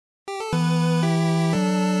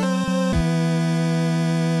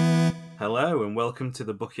Hello and welcome to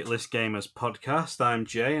the Bucket List Gamers podcast. I'm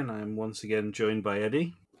Jay and I'm once again joined by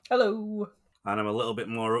Eddie. Hello. And I'm a little bit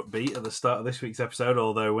more upbeat at the start of this week's episode,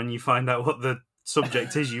 although when you find out what the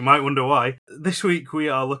subject is, you might wonder why. This week we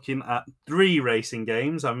are looking at 3 racing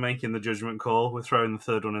games. I'm making the judgment call. We're throwing the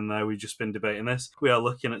third one in there. We've just been debating this. We are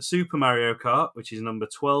looking at Super Mario Kart, which is number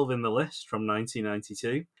 12 in the list from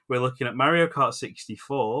 1992. We're looking at Mario Kart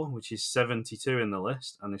 64, which is 72 in the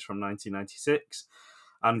list and is from 1996.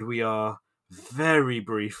 And we are very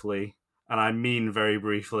briefly, and I mean very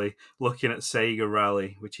briefly, looking at Sega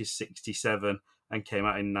Rally, which is 67 and came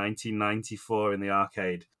out in 1994 in the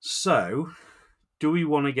arcade. So, do we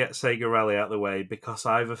want to get Sega Rally out of the way? Because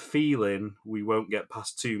I have a feeling we won't get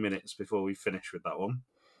past 2 minutes before we finish with that one.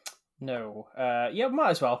 No. Yeah, might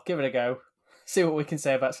as well. Give it a go. See what we can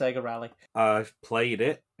say about Sega Rally. I've played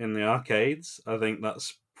it in the arcades. I think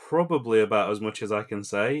that's probably about as much as I can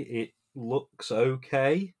say. It looks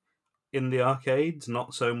okay in the arcades,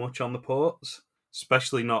 not so much on the ports.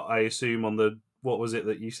 Especially not, I assume, on the... What was it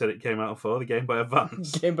that you said it came out for? The Game Boy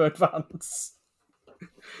Advance? Game Boy Advance.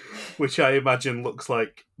 Which I imagine looks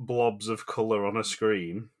like blobs of colour on a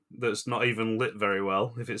screen that's not even lit very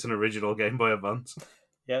well if it's an original Game Boy Advance.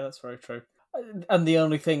 Yeah, that's very true. And the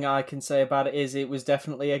only thing I can say about it is it was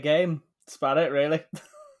definitely a game. That's about it, really.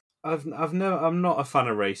 I'm not a fan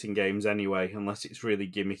of racing games anyway, unless it's really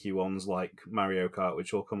gimmicky ones like Mario Kart,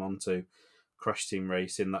 which we'll come on to, Crash Team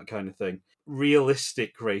Racing, that kind of thing.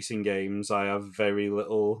 Realistic racing games I have very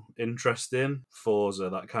little interest in.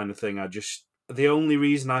 Forza, that kind of thing. The only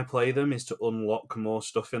reason I play them is to unlock more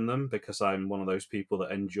stuff in them, because I'm one of those people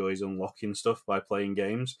that enjoys unlocking stuff by playing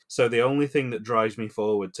games. So the only thing that drives me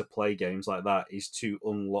forward to play games like that is to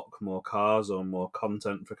unlock more cars or more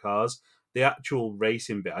content for cars. The actual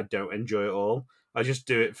racing bit, I don't enjoy at all. I just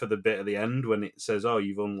do it for the bit at the end when it says, oh,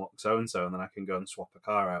 you've unlocked so-and-so, and then I can go and swap a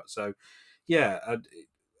car out. So, yeah,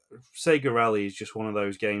 Sega Rally is just one of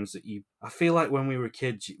those games that I feel like when we were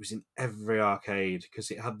kids, it was in every arcade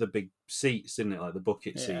because it had the big seats, didn't it? Like the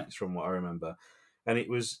bucket seats, from what I remember. And it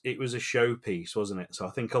was a showpiece, wasn't it? So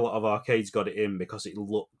I think a lot of arcades got it in because it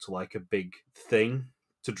looked like a big thing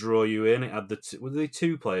to draw you in. It had were they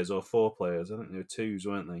 2 players or 4 players? I think they were 2s,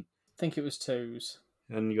 weren't they? I think it was 2s.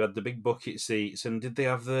 And you had the big bucket seats. And did they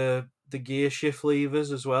have the gear shift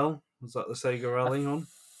levers as well? Was that the Sega Rally on?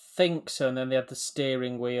 Think so, and then they had the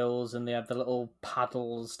steering wheels and they had the little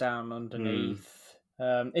paddles down underneath.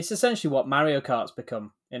 It's essentially what Mario Kart's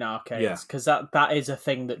become in arcades, because that is a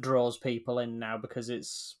thing that draws people in now, because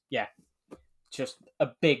it's just a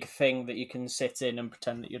big thing that you can sit in and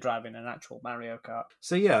pretend that you're driving an actual Mario Kart.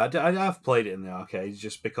 So yeah, I have played it in the arcades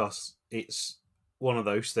just because it's one of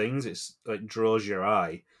those things. It's like draws your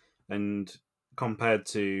eye, and compared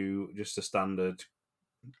to just a standard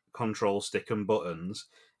control stick and buttons,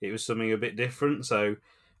 it was something a bit different. So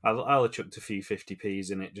I'll have chucked a few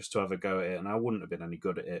 50p's in it just to have a go at it, and I wouldn't have been any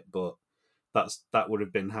good at it, but that would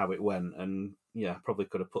have been how it went. And yeah, probably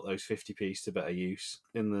could have put those 50p's to better use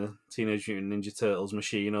in the Teenage Mutant Ninja Turtles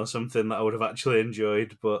machine or something that I would have actually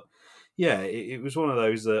enjoyed. But yeah, it was one of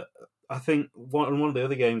those that I think one of the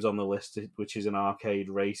other games on the list, which is an arcade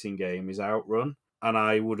racing game, is Outrun. And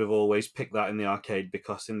I would have always picked that in the arcade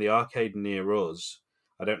because in the arcade near us,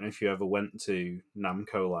 I don't know if you ever went to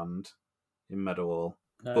Namco Land in Meadowhall,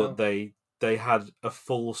 but they had a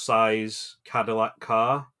full-size Cadillac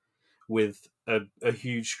car with a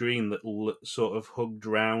huge screen that sort of hugged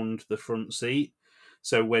round the front seat.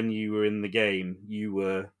 So when you were in the game, you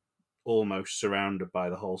were almost surrounded by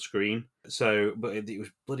the whole screen. So, but it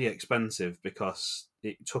was bloody expensive because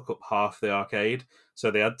it took up half the arcade.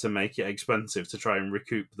 So they had to make it expensive to try and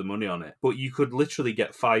recoup the money on it. But you could literally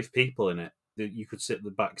get 5 people in it. You could sit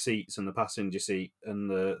the back seats and the passenger seat and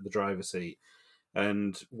the driver seat.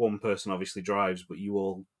 And one person obviously drives, but you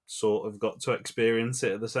all sort of got to experience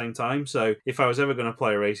it at the same time. So if I was ever going to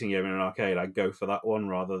play a racing game in an arcade, I'd go for that one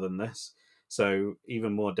rather than this. So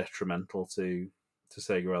even more detrimental to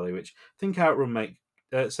Sega Rally, which I think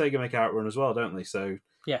Sega make Outrun as well, don't they? So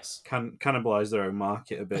yes, can cannibalise their own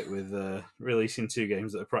market a bit with releasing 2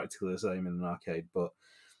 games that are practically the same in an arcade. But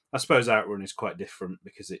I suppose Outrun is quite different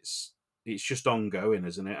because it's just ongoing,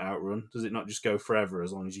 isn't it? Outrun, does it not just go forever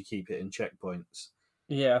as long as you keep it in checkpoints?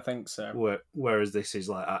 Yeah, I think so. Whereas this is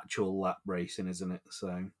like actual lap racing, isn't it?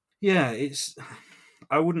 So yeah,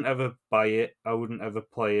 I wouldn't ever buy it. I wouldn't ever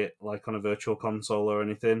play it like on a virtual console or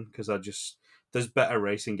anything, because there's better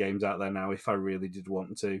racing games out there now if I really did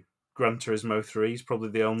want to. Gran Turismo 3 is probably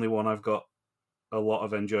the only one I've got a lot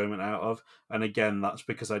of enjoyment out of. And again, that's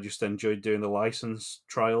because I just enjoyed doing the license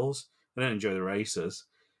trials. I didn't enjoy the races,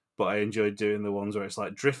 but I enjoyed doing the ones where it's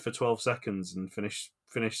like drift for 12 seconds and finish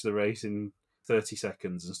finish the race in 30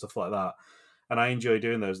 seconds and stuff like that. And I enjoy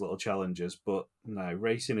doing those little challenges, but no,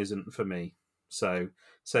 racing isn't for me. So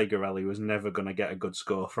Sega Rally was never going to get a good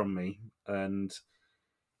score from me. And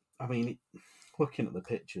I mean, looking at the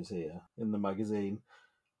pictures here in the magazine,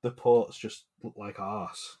 the ports just look like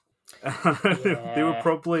arse. They were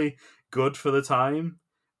probably good for the time,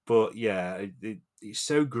 but yeah, it's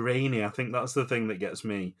so grainy. I think that's the thing that gets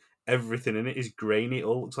me. Everything in it is grainy. It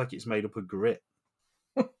all looks like it's made up of grit.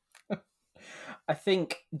 I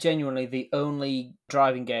think genuinely the only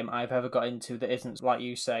driving game I've ever got into that isn't, like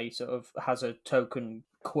you say, sort of has a token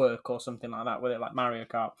quirk or something like that with it, like Mario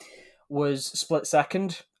Kart, was Split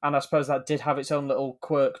Second. And I suppose that did have its own little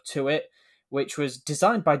quirk to it, which was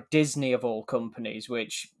designed by Disney of all companies,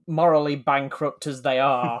 which, morally bankrupt as they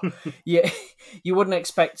are, you wouldn't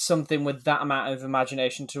expect something with that amount of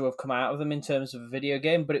imagination to have come out of them in terms of a video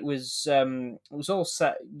game. But it was all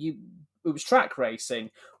set. It was track racing,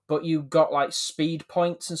 but you got like speed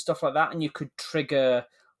points and stuff like that, and you could trigger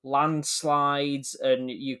landslides,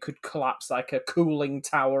 and you could collapse like a cooling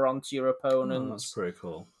tower onto your opponents. Oh, that's pretty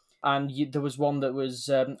cool. And there was one that was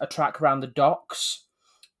a track around the docks,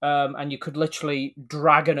 and you could literally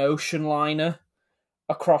drag an ocean liner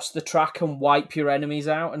across the track and wipe your enemies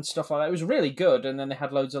out and stuff like that. It was really good. And then they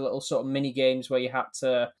had loads of little sort of mini games where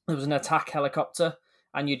there was an attack helicopter,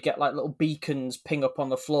 and you'd get like little beacons ping up on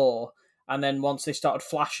the floor. And then once they started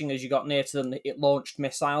flashing as you got near to them, it launched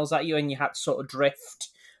missiles at you, and you had to sort of drift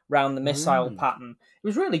around the missile pattern. It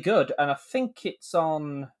was really good, and I think it's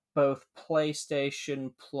on both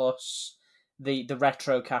PlayStation Plus, the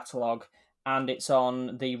retro catalogue, and it's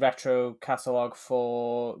on the retro catalogue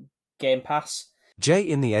for Game Pass. Jay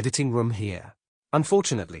in the editing room here.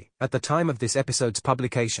 Unfortunately, at the time of this episode's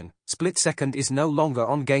publication, Split Second is no longer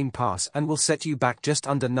on Game Pass and will set you back just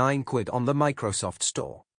under £9 on the Microsoft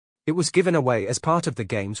Store. It was given away as part of the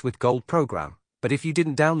Games with Gold program, but if you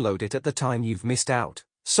didn't download it at the time, you've missed out.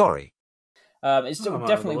 Sorry. It's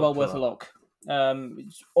definitely well worth a look.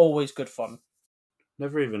 It's always good fun.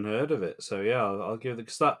 Never even heard of it, so yeah, I'll give it.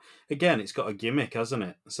 Because that, again, it's got a gimmick, hasn't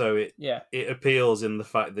it? So it appeals in the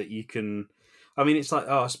fact that you can. I mean, it's like,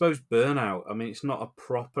 I suppose Burnout. I mean, it's not a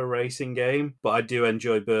proper racing game, but I do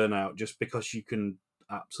enjoy Burnout just because you can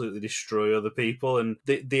absolutely destroy other people, and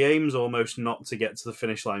the aim's almost not to get to the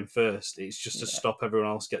finish line first. It's just to stop everyone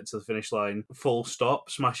else get to the finish line full stop,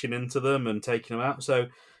 smashing into them and taking them out. So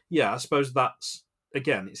yeah, I suppose that's,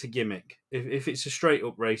 again, it's a gimmick. If it's a straight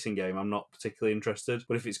up racing game, I'm not particularly interested,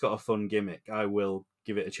 but if it's got a fun gimmick, I will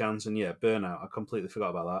give it a chance. And yeah, Burnout, I completely forgot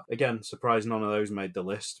about that. Again, surprised none of those made the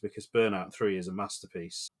list, because Burnout 3 is a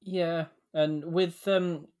masterpiece. Yeah, and with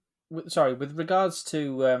regards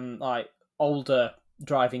to like older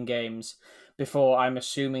driving games, before, I'm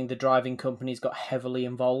assuming the driving companies got heavily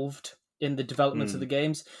involved in the development of the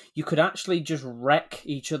games, you could actually just wreck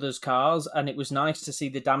each other's cars, and it was nice to see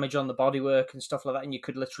the damage on the bodywork and stuff like that, and you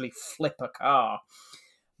could literally flip a car.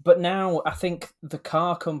 But now I think the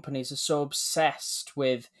car companies are so obsessed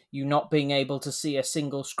with you not being able to see a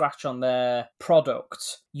single scratch on their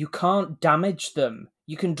product, you can't damage them.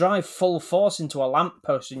 You can drive full force into a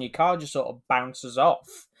lamppost and your car just sort of bounces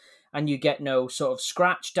off, and you get no sort of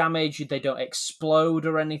scratch damage. They don't explode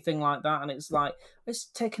or anything like that. And it's like, it's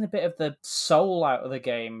taking a bit of the soul out of the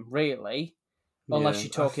game, really. Unless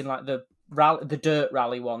you're talking like the dirt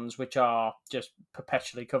rally ones, which are just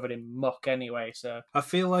perpetually covered in muck anyway. So I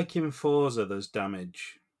feel like in Forza there's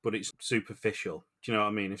damage, but it's superficial. Do you know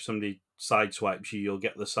what I mean? If somebody sideswipes you, you'll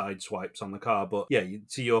get the side swipes on the car. But yeah,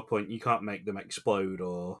 to your point, you can't make them explode.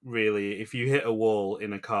 Or really, if you hit a wall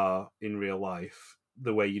in a car in real life,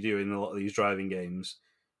 the way you do in a lot of these driving games,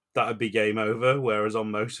 that would be game over, whereas on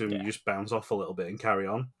most of them you just bounce off a little bit and carry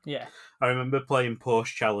on. Yeah. I remember playing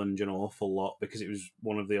Porsche Challenge an awful lot because it was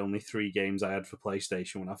one of the only 3 games I had for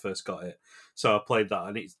PlayStation when I first got it. So I played that,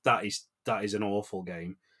 and that is an awful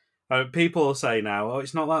game. People will say now, oh,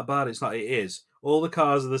 it's not that bad. It's not. It is. All the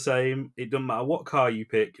cars are the same. It doesn't matter what car you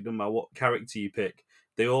pick. It doesn't matter what character you pick.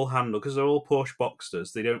 They all handle, because they're all Porsche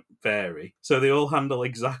Boxsters, they don't vary. So they all handle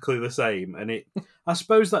exactly the same. And I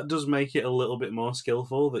suppose that does make it a little bit more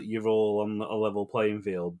skillful, that you're all on a level playing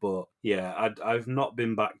field. But yeah, I've not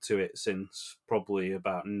been back to it since probably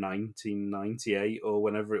about 1998 or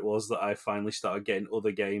whenever it was that I finally started getting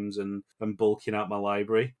other games and bulking out my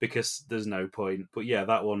library, because there's no point. But yeah,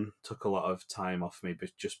 that one took a lot of time off me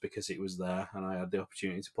just because it was there and I had the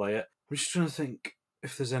opportunity to play it. I'm just trying to think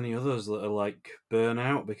if there's any others that are like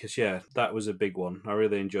Burnout, because yeah, that was a big one. I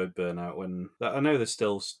really enjoyed Burnout. I know they're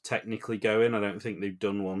still technically going. I don't think they've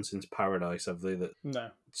done one since Paradise, have they? No.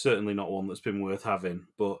 Certainly not one that's been worth having.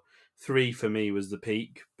 But 3 for me was the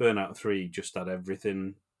peak. Burnout 3 just had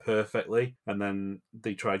everything perfectly, and then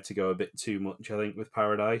they tried to go a bit too much, I think, with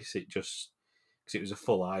Paradise. It just... because it was a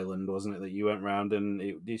full island, wasn't it, that you went round, and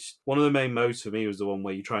it's one of the main modes for me was the one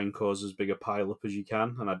where you try and cause as big a pile up as you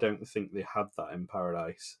can, and I don't think they had that in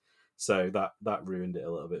Paradise, so that ruined it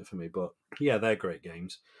a little bit for me. But yeah, they're great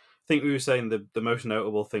games. I think we were saying the most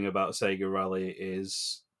notable thing about Sega Rally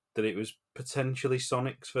is that it was potentially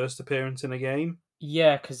Sonic's first appearance in a game.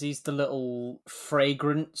 Yeah, because he's the little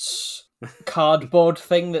fragrance cardboard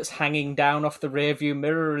thing that's hanging down off the rearview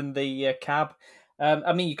mirror in the cab.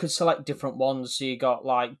 I mean, you could select different ones, so you got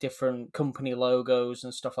like different company logos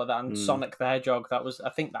and stuff like that. And Sonic the Hedgehog,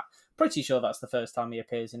 pretty sure that's the first time he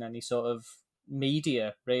appears in any sort of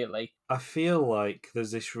media, really. I feel like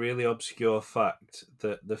there's this really obscure fact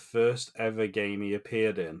that the first ever game he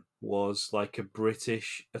appeared in was like a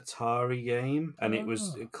British Atari game, and it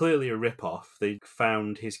was clearly a rip-off. They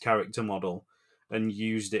found his character model and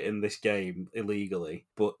used it in this game illegally,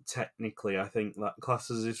 but technically I think that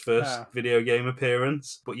classes his first video game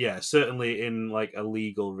appearance. But yeah, certainly in like a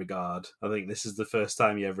legal regard, I think this is the first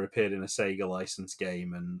time he ever appeared in a Sega licensed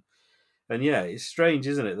game. And yeah, it's strange,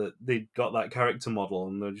 isn't it, that they got that character model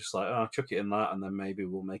and they're just like, oh, chuck it in that, and then maybe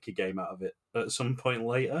we'll make a game out of it at some point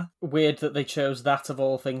later. Weird that they chose that of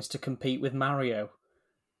all things to compete with Mario.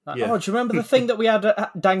 Like, yeah. Oh, do you remember the thing that we had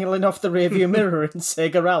dangling off the rearview mirror in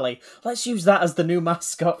Sega Rally? Let's use that as the new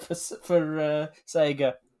mascot for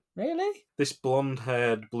Sega. Really? This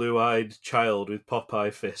blonde-haired, blue-eyed child with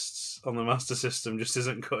Popeye fists on the Master System just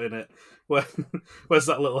isn't cutting it. Where's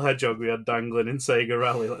that little hedgehog we had dangling in Sega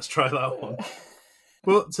Rally? Let's try that one.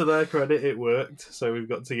 But to their credit, it worked, so we've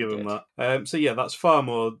got to give them that. So yeah, that's far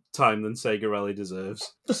more time than Sega Rally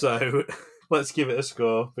deserves. So let's give it a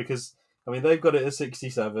score, because I mean, they've got it at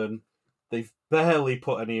 67. They've barely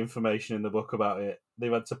put any information in the book about it.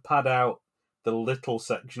 They've had to pad out the little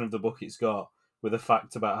section of the book it's got with a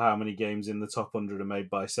fact about how many games in the top 100 are made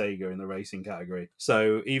by Sega in the racing category.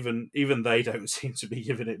 So even they don't seem to be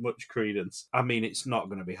giving it much credence. I mean, it's not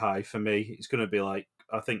going to be high for me. It's going to be like,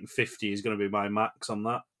 I think 50 is going to be my max on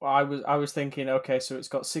that. Well, I was thinking, okay, so it's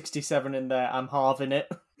got 67 in there. I'm halving it.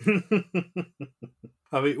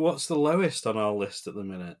 I mean, what's the lowest on our list at the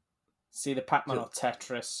minute? See the Pac-Man or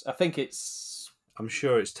Tetris? I think it's... I'm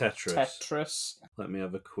sure it's Tetris. Tetris. Let me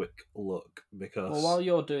have a quick look, because... Well, while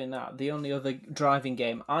you're doing that, the only other driving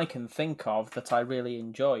game I can think of that I really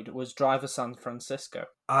enjoyed was Driver San Francisco.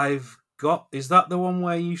 Is that the one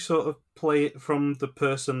where you sort of play it from the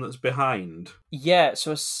person that's behind? Yeah,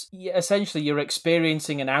 so essentially you're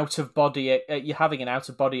experiencing you're having an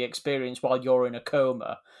out-of-body experience while you're in a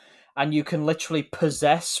coma, and you can literally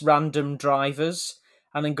possess random drivers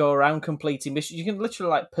and then go around completing missions. You can literally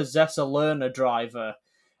like possess a learner driver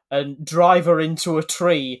and drive her into a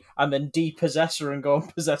tree and then depossess her and go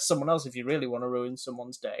and possess someone else if you really want to ruin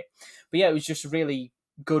someone's day. But yeah, it was just a really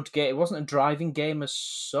good game. It wasn't a driving game as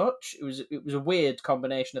such. It was a weird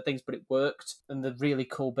combination of things, but it worked. And the really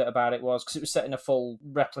cool bit about it was, because it was set in a full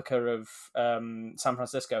replica of San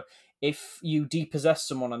Francisco, if you depossessed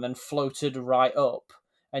someone and then floated right up,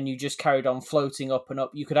 and you just carried on floating up and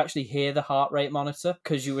up, you could actually hear the heart rate monitor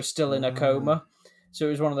because you were still in a coma. So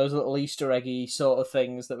it was one of those little Easter eggy sort of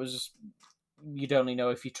things that was just, you'd only know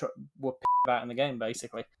if you were about in the game,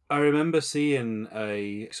 basically. I remember seeing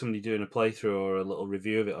somebody doing a playthrough or a little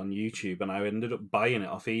review of it on YouTube, and I ended up buying it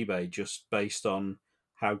off eBay just based on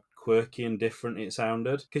how quirky and different it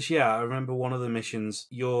sounded. Because yeah, I remember one of the missions,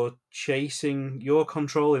 you're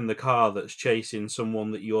controlling the car that's chasing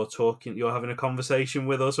someone that you're having a conversation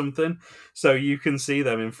with or something. So you can see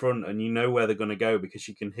them in front and you know where they're going to go because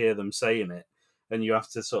you can hear them saying it, and you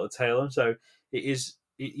have to sort of tail them. So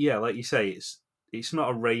like you say, it's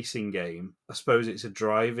not a racing game. I suppose it's a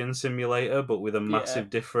driving simulator, but with a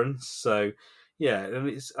massive difference. So yeah,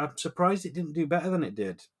 and I'm surprised it didn't do better than it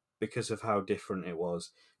did, because of how different it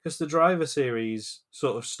was. Because the Driver series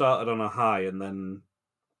sort of started on a high and then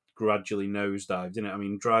gradually nosedived, didn't it? I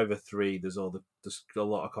mean, Driver 3, there's a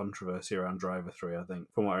lot of controversy around Driver 3, I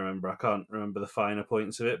think, from what I remember. I can't remember the finer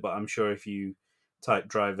points of it, but I'm sure if you type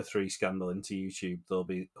Driver 3 scandal into YouTube, there'll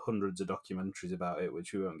be hundreds of documentaries about it,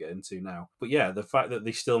 which we won't get into now. But yeah, the fact that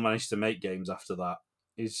they still managed to make games after that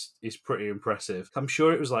is pretty impressive. I'm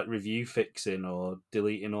sure it was like review fixing or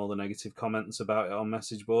deleting all the negative comments about it on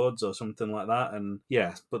message boards or something like that. And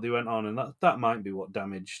yeah, but they went on, and that might be what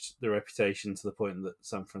damaged the reputation to the point that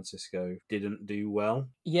San Francisco didn't do well.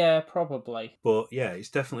 Yeah, probably. But yeah, it's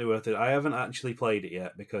definitely worth it. I haven't actually played it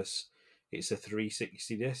yet because it's a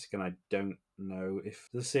 360 disc, and I don't know if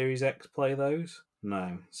the Series X play those.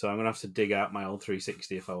 No. So I'm going to have to dig out my old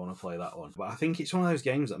 360 if I want to play that one. But I think it's one of those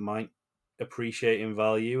games that might appreciate in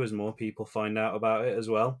value as more people find out about it as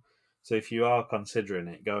well. So if you are considering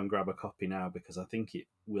it, go and grab a copy now, because I think it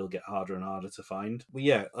will get harder and harder to find. But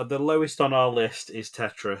yeah, the lowest on our list is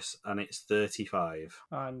Tetris, and it's 35.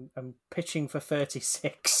 I'm pitching for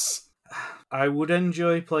 36. I would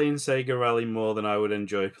enjoy playing Sega Rally more than I would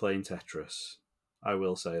enjoy playing Tetris. I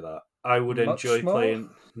will say that. I would enjoy playing...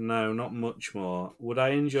 No, not much more. Would I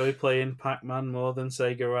enjoy playing Pac-Man more than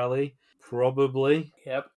Sega Rally? Probably.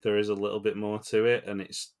 Yep. There is a little bit more to it, and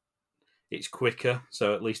it's quicker,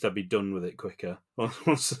 so at least I'd be done with it quicker.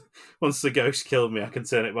 Once the ghost killed me, I can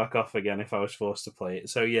turn it back off again if I was forced to play it.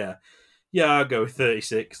 So yeah, I'll go with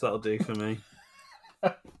 36. That'll do for me.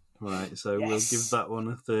 Right, so We'll give that one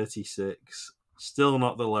a 36. Still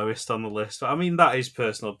not the lowest on the list. I mean, that is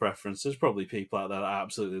personal preference. There's probably people out there that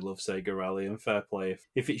absolutely love Sega Rally, and fair play.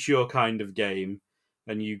 If it's your kind of game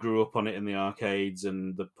and you grew up on it in the arcades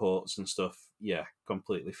and the ports and stuff, yeah,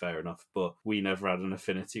 completely fair enough. But we never had an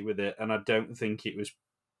affinity with it, and I don't think it was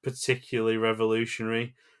particularly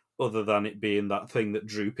revolutionary, other than it being that thing that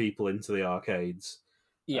drew people into the arcades.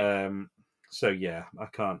 Yeah. So yeah,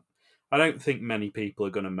 I don't think many people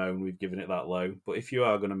are going to moan we've given it that low, but if you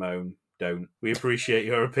are going to moan, don't. We appreciate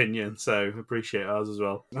your opinion, so appreciate ours as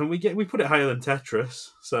well. And we put it higher than Tetris,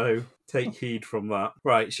 so take heed from that.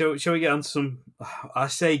 Right, shall we get on to some? I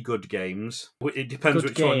say good games. It depends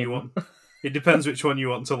which one you want. It depends which one you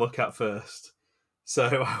want to look at first.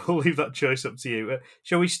 So I will leave that choice up to you.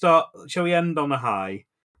 Shall we end on a high?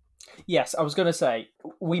 Yes, I was going to say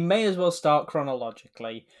we may as well start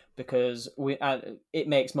chronologically, because it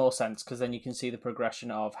makes more sense, because then you can see the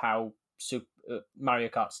progression of how Mario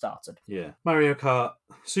Kart started. Yeah,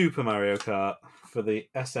 Super Mario Kart for the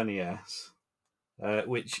SNES,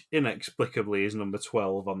 which inexplicably is number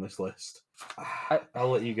 12 on this list. I'll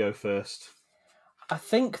let you go first. I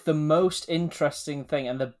think the most interesting thing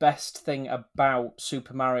and the best thing about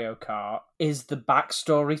Super Mario Kart is the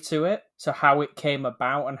backstory to it. So how it came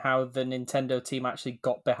about and how the Nintendo team actually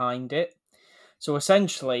got behind it. So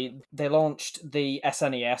essentially, they launched the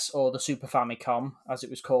SNES, or the Super Famicom, as it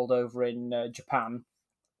was called over in Japan,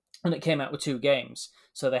 and it came out with 2 games.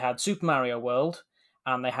 So they had Super Mario World,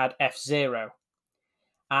 and they had F-Zero.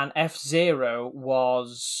 And F-Zero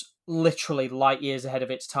was literally light years ahead of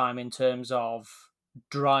its time in terms of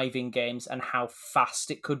driving games and how fast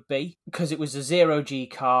it could be, because it was a zero-G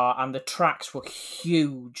car and the tracks were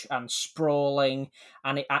huge and sprawling,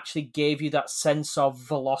 and it actually gave you that sense of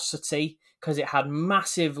velocity because it had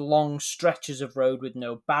massive long stretches of road with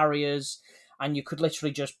no barriers, and you could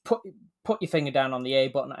literally just put your finger down on the A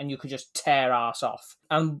button and you could just tear arse off.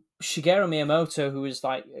 And Shigeru Miyamoto, who was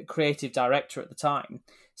like a creative director at the time,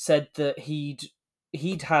 said that he'd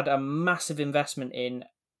had a massive investment in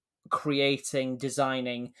creating,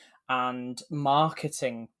 designing, and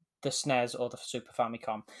marketing the SNES, or the Super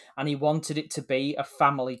Famicom, and he wanted it to be a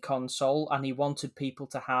family console, and he wanted people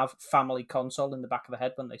to have family console in the back of the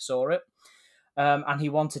head when they saw it, and he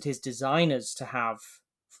wanted his designers to have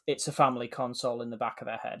it's a family console in the back of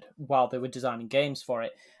their head while they were designing games for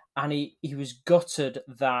it. And he was gutted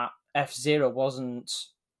that F-Zero wasn't,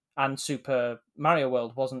 and Super Mario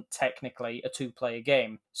World wasn't technically a 2-player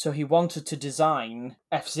game. So he wanted to design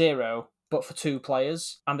F-Zero, but for 2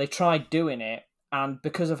 players. And they tried doing it, and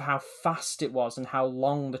because of how fast it was and how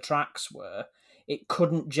long the tracks were, it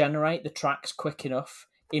couldn't generate the tracks quick enough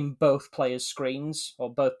in both players' screens,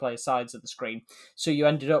 or both players' sides of the screen. So you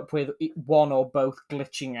ended up with one or both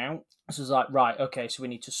glitching out. So it's like, right, okay, so we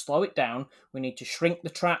need to slow it down, we need to shrink the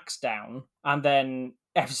tracks down, and then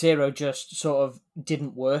F-Zero just sort of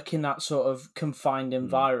didn't work in that sort of confined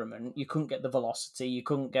environment. You couldn't get the velocity, you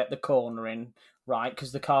couldn't get the cornering right,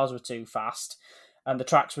 because the cars were too fast and the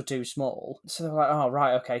tracks were too small. So they're like, oh,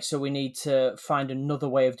 right, okay, so we need to find another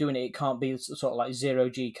way of doing it. It can't be sort of like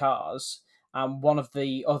zero-G cars. And one of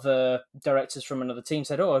the other directors from another team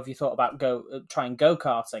said, oh, have you thought about trying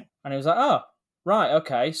go-karting? And he was like, oh, right,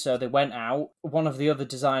 okay. So they went out. One of the other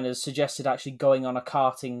designers suggested actually going on a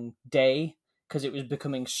karting day, because it was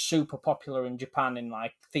becoming super popular in Japan in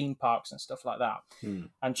like theme parks and stuff like that.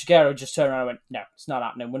 And Shigeru just turned around and went, no, it's not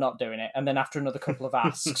happening. We're not doing it. And then after another couple of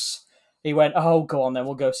asks, he went, oh, go on then,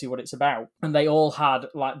 we'll go see what it's about. And they all had,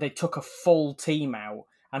 like, they took a full team out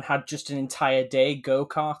and had just an entire day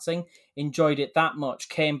go-karting, enjoyed it that much,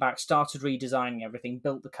 came back, started redesigning everything,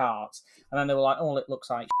 built the karts, and then they were like, oh, it looks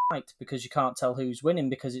like shite, because you can't tell who's winning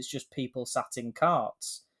because it's just people sat in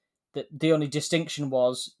karts. The only distinction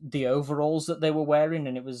was the overalls that they were wearing,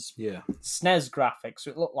 and it was SNES graphics,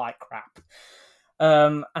 so it looked like crap.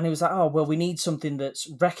 And he was like, oh, well, we need something that's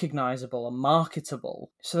recognisable and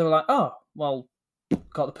marketable. So they were like, oh, well,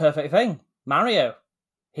 got the perfect thing. Mario.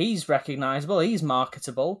 He's recognisable, he's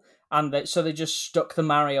marketable. And so they just stuck the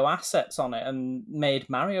Mario assets on it and made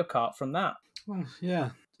Mario Kart from that. Well,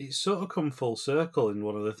 yeah. It's sort of come full circle in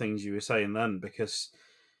one of the things you were saying then, because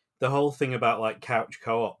the whole thing about like couch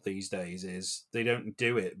co-op these days is they don't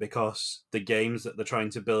do it because the games that they're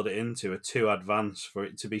trying to build it into are too advanced for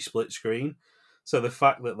it to be split screen. So the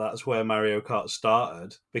fact that that's where Mario Kart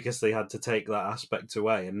started, because they had to take that aspect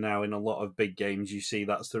away, and now in a lot of big games you see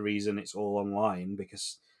that's the reason it's all online,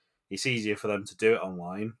 because it's easier for them to do it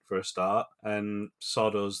online for a start, and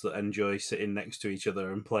sod us that enjoy sitting next to each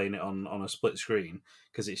other and playing it on a split screen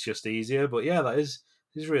because it's just easier. But yeah, that is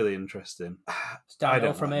really interesting. It's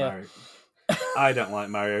downhill from here. I don't like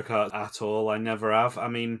Mario Kart at all. I never have. I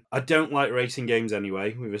mean, I don't like racing games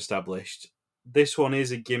anyway, we've established. This one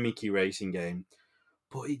is a gimmicky racing game,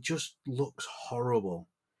 but it just looks horrible.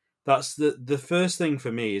 That's the first thing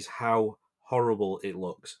for me, is how horrible it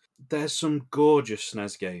looks. There's some gorgeous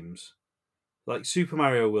SNES games. Like Super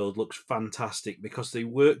Mario World looks fantastic because they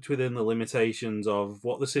worked within the limitations of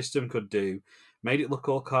what the system could do, made it look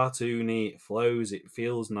all cartoony, it flows, it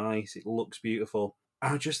feels nice, it looks beautiful.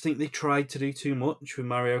 I just think they tried to do too much with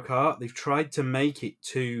Mario Kart. They've tried to make it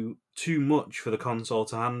too much for the console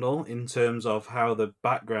to handle in terms of how the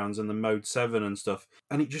backgrounds and the Mode 7 and stuff.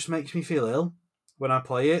 And it just makes me feel ill when I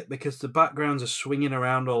play it, because the backgrounds are swinging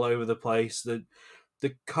around all over the place. The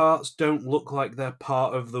karts don't look like they're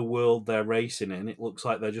part of the world they're racing in. It looks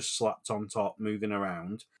like they're just slapped on top, moving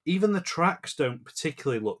around. Even the tracks don't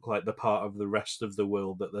particularly look like they're part of the rest of the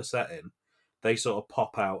world that they're set in. They sort of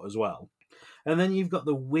pop out as well. And then you've got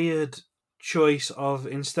the weird choice of,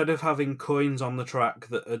 instead of having coins on the track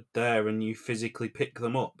that are there and you physically pick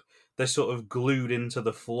them up, they're sort of glued into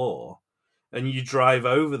the floor and you drive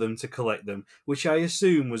over them to collect them, which I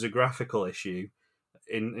assume was a graphical issue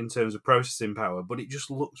in terms of processing power, but it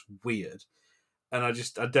just looks weird. And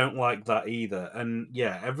I don't like that either. And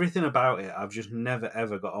yeah, everything about it, I've just never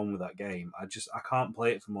ever got on with that game. I can't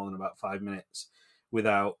play it for more than about 5 minutes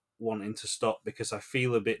without wanting to stop, because I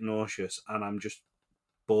feel a bit nauseous and I'm just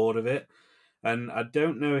bored of it. And I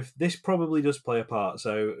don't know if this probably does play a part.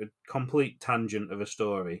 So a complete tangent of a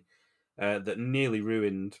story that nearly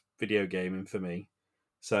ruined video gaming for me.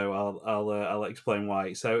 So I'll explain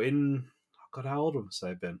why. So God, how old must I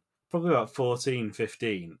have been? Probably about 14,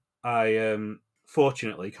 15. I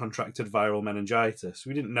fortunately contracted viral meningitis.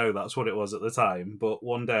 We didn't know that's what it was at the time, but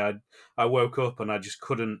one day I woke up and I just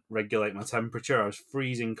couldn't regulate my temperature. I was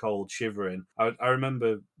freezing cold, shivering. I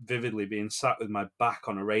remember vividly being sat with my back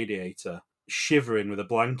on a radiator, shivering with a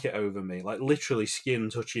blanket over me, like literally skin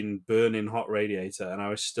touching burning hot radiator, and I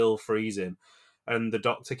was still freezing. And the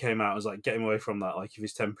doctor came out and was like, get him away from that. Like, if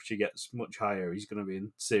his temperature gets much higher, he's going to be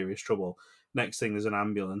in serious trouble. Next thing, there's an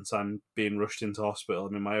ambulance. I'm being rushed into hospital.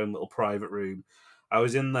 I'm in my own little private room. I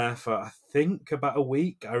was in there for, I think, about a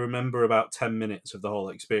week. I remember about 10 minutes of the whole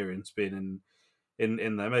experience being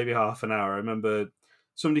in there, maybe half an hour. I remember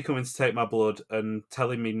somebody coming to take my blood and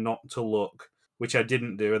telling me not to look, which I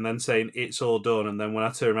didn't do, and then saying it's all done. And then when I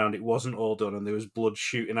turned around, it wasn't all done, and there was blood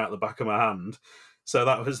shooting out the back of my hand. So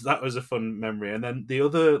that was a fun memory. And then the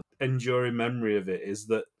other enduring memory of it is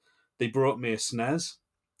that they brought me a SNES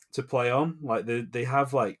to play on. Like they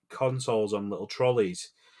have like consoles on little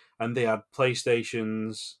trolleys, and they had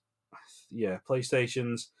PlayStations,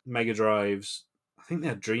 Mega Drives. I think they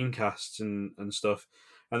had Dreamcasts and stuff,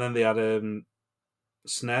 and then they had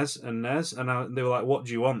SNES and NES, and they were like, "What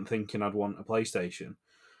do you want?" Thinking I'd want a PlayStation.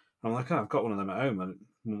 I'm like, "Oh, I've got one of them at home. And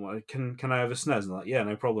can I have a SNES?" And like, "Yeah,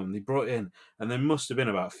 no problem." They brought it in, and there must have been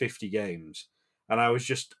about 50 games, and I was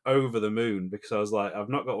just over the moon because I was like, "I've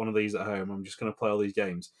not got one of these at home. I'm just going to play all these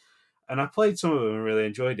games." And I played some of them and really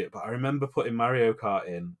enjoyed it. But I remember putting Mario Kart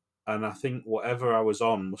in, and I think whatever I was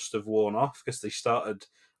on must have worn off because they started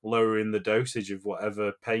lowering the dosage of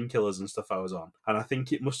whatever painkillers and stuff I was on. And I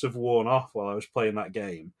think it must have worn off while I was playing that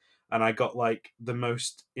game. And I got like the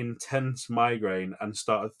most intense migraine and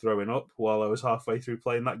started throwing up while I was halfway through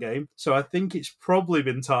playing that game. So I think it's probably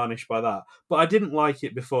been tarnished by that. But I didn't like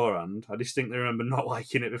it beforehand. I distinctly remember not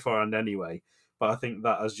liking it beforehand anyway. But I think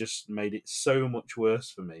that has just made it so much worse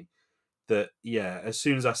for me that, yeah, as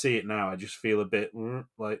soon as I see it now, I just feel a bit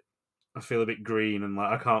like, I feel a bit green and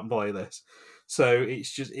like I can't play this. So it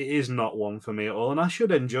is not one for me at all. And I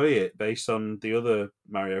should enjoy it based on the other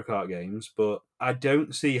Mario Kart games, but I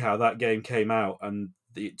don't see how that game came out and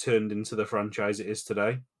it turned into the franchise it is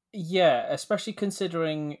today. Yeah, especially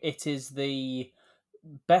considering it is the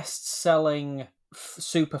best-selling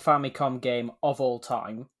Super Famicom game of all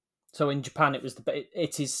time. So in Japan,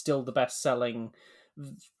 it is still the best selling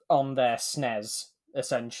on their SNES,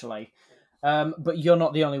 essentially. But you're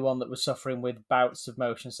not the only one that was suffering with bouts of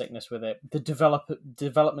motion sickness with it. The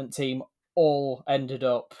development team all ended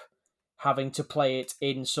up having to play it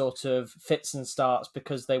in sort of fits and starts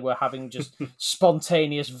because they were having just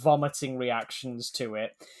spontaneous vomiting reactions to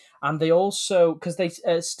it. And they also, because they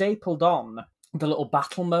stapled on the little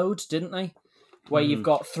battle mode, didn't they? Where you've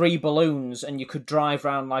got 3 balloons and you could drive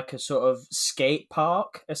around like a sort of skate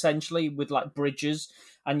park, essentially, with like bridges,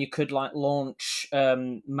 and you could like launch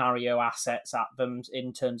Mario assets at them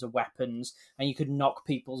in terms of weapons, and you could knock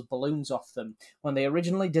people's balloons off them. When they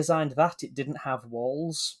originally designed that, it didn't have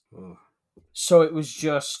walls. Oh. So it was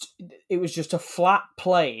just a flat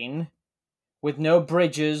plane with no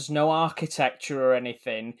bridges, no architecture or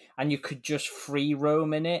anything, and you could just free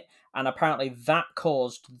roam in it. And apparently that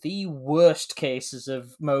caused the worst cases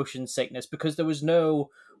of motion sickness because there was no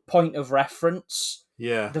point of reference.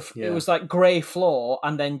 Yeah, It was like grey floor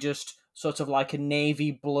and then just sort of like a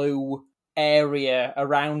navy blue area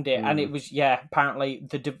around it. And it was, apparently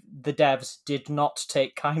the devs did not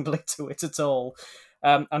take kindly to it at all.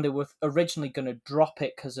 And they were originally going to drop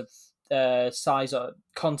it because of size or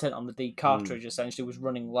content on the cartridge essentially was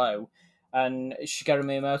running low. And Shigeru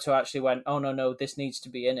Miyamoto actually went, oh, no, this needs to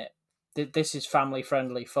be in it. This is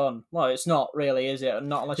family-friendly fun. Well, it's not really, is it?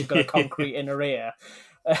 Not unless you've got a concrete inner ear.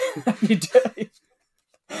 You do.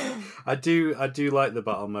 I do like the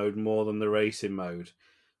battle mode more than the racing mode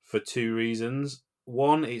for 2 reasons.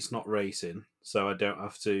 One, it's not racing, so I don't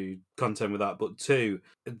have to contend with that. But 2,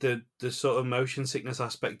 the sort of motion sickness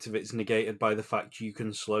aspect of it's negated by the fact you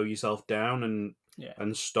can slow yourself down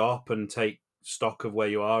and stop and take stock of where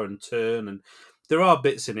you are and turn. And there are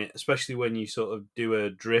bits in it, especially when you sort of do a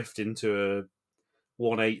drift into a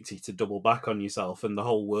 180 to double back on yourself and the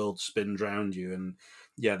whole world spins around you. And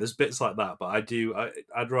yeah, there's bits like that. But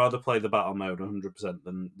I'd rather play the battle mode 100%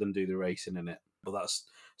 than do the racing in it. But that's,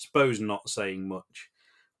 I suppose, not saying much.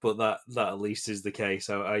 But that at least is the case.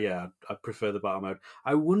 So I prefer the battle mode.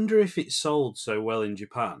 I wonder if it sold so well in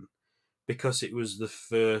Japan because it was the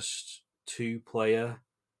first 2-player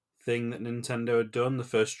thing that Nintendo had done, the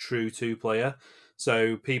first true 2-player.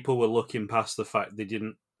 So people were looking past the fact they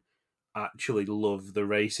didn't actually love the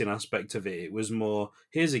racing aspect of it. It was more,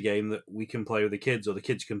 here's a game that we can play with the kids, or the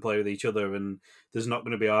kids can play with each other, and there's not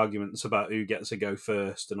going to be arguments about who gets to go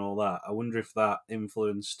first and all that. I wonder if that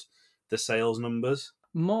influenced the sales numbers.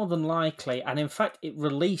 More than likely, and in fact it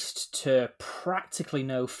released to practically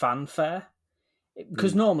no fanfare.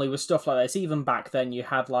 Because normally with stuff like this, even back then, you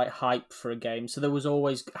had like hype for a game, so there was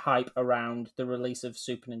always hype around the release of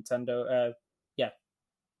Super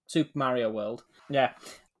Mario World. Yeah,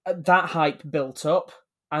 that hype built up,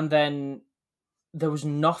 and then there was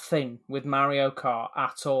nothing with Mario Kart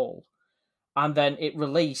at all. And then it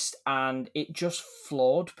released, and it just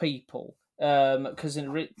floored people. Because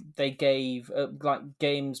they gave,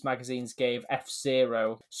 games magazines gave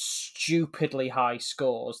F-Zero stupidly high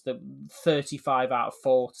scores, the 35 out of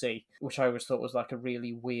 40, which I always thought was like a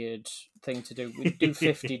really weird thing to do. We do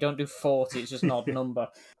 50, don't do 40, it's just an odd number.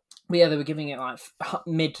 But yeah, they were giving it like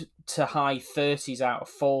mid to high 30s out of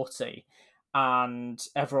 40. And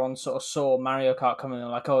everyone sort of saw Mario Kart coming and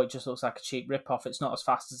like, oh, it just looks like a cheap rip-off. It's not as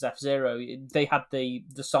fast as F-Zero. They had the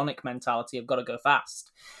Sonic mentality of got to go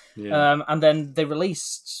fast. Yeah. And then they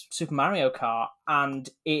released Super Mario Kart, and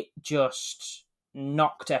it just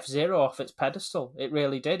knocked F-Zero off its pedestal. It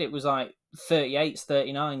really did. It was like 38s,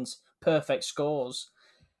 39s, perfect scores.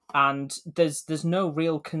 And there's no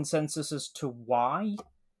real consensus as to why.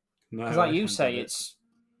 Because like you say,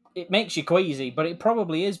 it makes you queasy, but it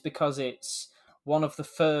probably is because it's one of the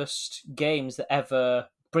first games that ever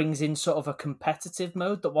brings in sort of a competitive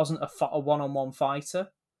mode that wasn't a one-on-one fighter.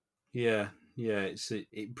 Yeah,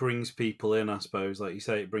 it brings people in, I suppose. Like you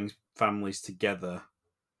say, it brings families together,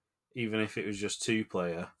 even if it was just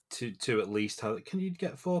 2-player, to at least have... Can you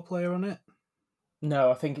get 4-player on it?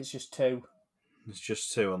 No, I think it's just 2. It's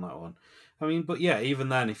just 2 on that one. I mean, but yeah, even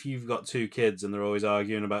then, if you've got 2 kids and they're always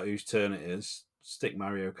arguing about whose turn it is, stick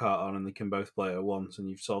Mario Kart on and they can both play at once and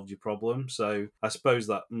you've solved your problem. So I suppose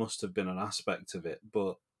that must have been an aspect of it,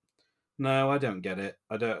 but no, I don't get it.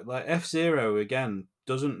 I don't like F-Zero again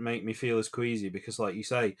doesn't make me feel as queasy because, like you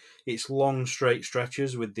say, it's long straight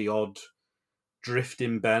stretches with the odd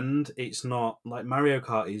drifting bend. It's not like Mario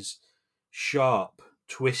Kart is sharp,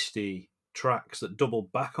 twisty tracks that double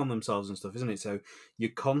back on themselves and stuff, isn't it? So you're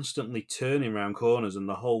constantly turning around corners and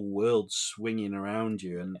the whole world's swinging around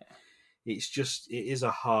you, and it is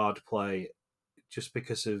a hard play just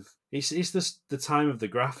because of it's the time of the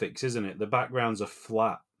graphics, isn't it? The backgrounds are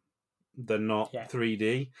flat, they're not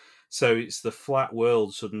 3D, So it's the flat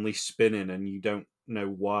world suddenly spinning and you don't know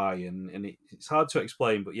why, and it's hard to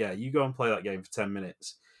explain. But yeah, you go and play that game for 10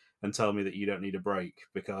 minutes and tell me that you don't need a break,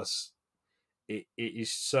 because it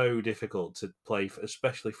is so difficult to play,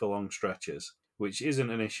 especially for long stretches, which isn't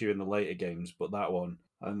an issue in the later games, but that one.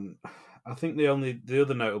 And I think the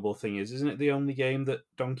other notable thing is, isn't it the only game that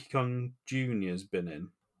Donkey Kong Jr.'s been in?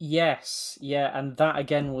 Yes, yeah, and that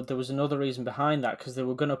again, there was another reason behind that, because they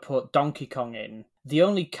were going to put Donkey Kong in. The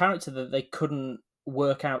only character that they couldn't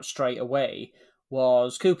work out straight away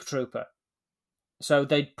was Koopa Trooper. So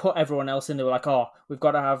they'd put everyone else in. They were like, oh, we've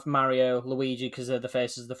got to have Mario, Luigi, because they're the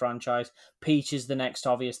faces of the franchise. Peach is the next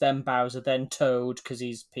obvious, then Bowser, then Toad, because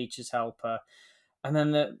he's Peach's helper. And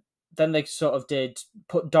then they sort of did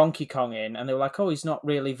put Donkey Kong in, and they were like, oh, he's not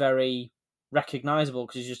really very recognisable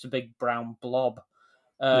because he's just a big brown blob.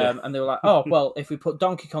 And they were like, oh, well, if we put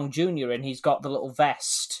Donkey Kong Jr. in, he's got the little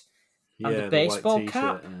vest and the baseball white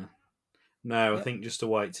cap. Yeah. No, I think just a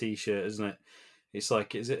white t-shirt, isn't it? It's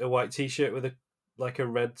like, is it a white t-shirt with a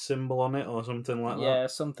red symbol on it or something like that? Yeah,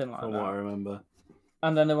 something like From that. what I remember.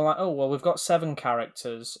 And then they were like, oh, well, we've got 7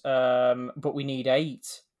 characters, but we need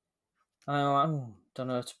 8. And I was like, oh, don't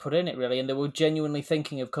know how to put in it, really. And they were genuinely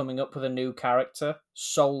thinking of coming up with a new character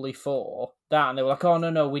solely for that. And they were like, oh,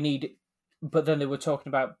 no, we need... But then they were talking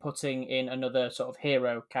about putting in another sort of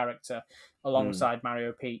hero character alongside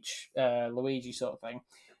Mario, Peach, Luigi sort of thing.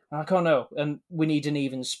 I'm like, oh, no. And we need an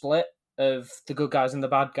even split of the good guys and the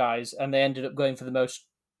bad guys. And they ended up going for the most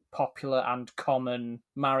popular and common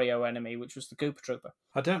Mario enemy, which was the Koopa Trooper.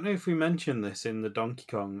 I don't know if we mentioned this in the Donkey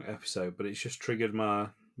Kong episode, but it's just triggered my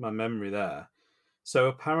memory there. So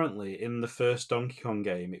apparently in the first Donkey Kong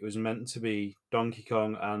game, it was meant to be Donkey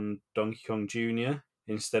Kong and Donkey Kong Jr.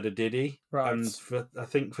 instead of Diddy. Right. And I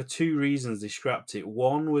think for 2 reasons they scrapped it.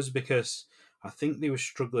 One was because I think they were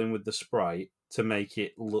struggling with the sprite to make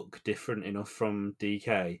it look different enough from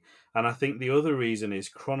DK. And I think the other reason is,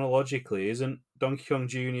 chronologically, isn't Donkey Kong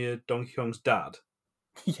Jr. Donkey Kong's dad?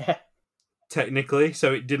 Yeah. Technically,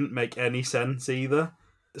 so it didn't make any sense either.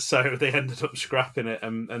 So they ended up scrapping it,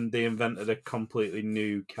 and they invented a completely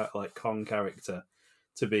new Kong character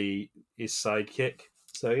to be his sidekick.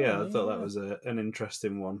 So yeah, I thought that was an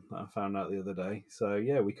interesting one that I found out the other day. So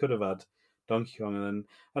yeah, we could have had Donkey Kong,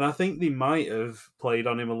 and I think they might have played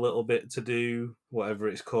on him a little bit to do whatever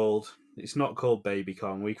it's called. It's not called Baby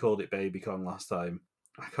Kong. We called it Baby Kong last time.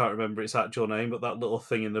 I can't remember its actual name, but that little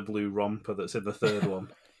thing in the blue romper that's in the third one.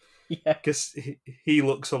 Yeah, because he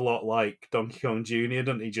looks a lot like Donkey Kong Jr.,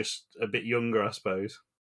 doesn't he? Just a bit younger, I suppose.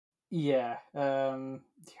 Yeah,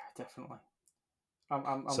 definitely.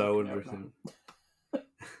 I'm so everything.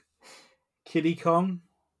 Kiddy Kong?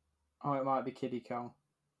 Oh, it might be Kiddy Kong.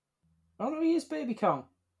 Oh no, he is Baby Kong.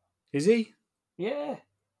 Is he? Yeah.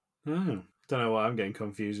 Oh, don't know what I'm getting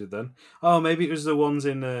confused with then. Oh, maybe it was the ones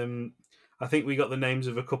in. I think we got the names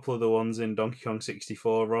of a couple of the ones in Donkey Kong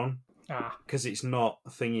 64 wrong. Because it's not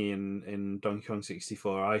thingy in Donkey Kong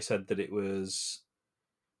 64. I said that it was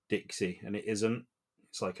Dixie, and it isn't.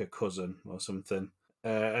 It's like a cousin or something.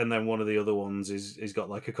 And then one of the other ones is got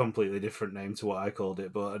like a completely different name to what I called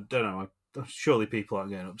it. But I don't know. Surely people aren't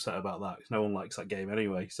getting upset about that, because no one likes that game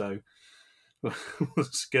anyway. So we'll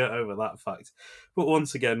skirt over that fact. But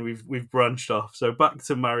once again, we've branched off. So back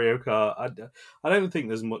to Mario Kart. I don't think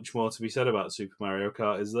there's much more to be said about Super Mario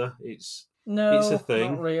Kart, is there? It's a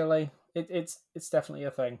thing. Not really. It's definitely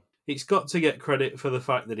a thing. It's got to get credit for the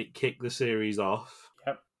fact that it kicked the series off.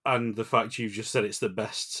 Yep. And the fact you've just said it's the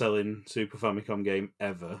best-selling Super Famicom game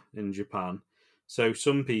ever in Japan. So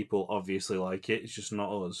some people obviously like it, it's just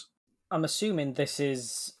not us. I'm assuming this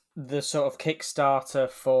is the sort of Kickstarter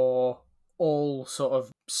for all sort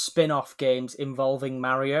of spin-off games involving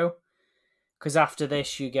Mario. Because after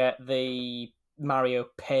this you get the Mario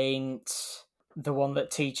Paint, the one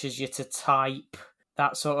that teaches you to type,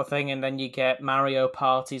 that sort of thing, and then you get Mario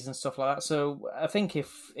parties and stuff like that. So I think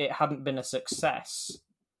if it hadn't been a success,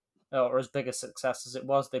 or as big a success as it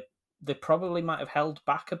was, they probably might have held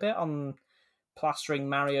back a bit on plastering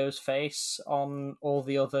Mario's face on all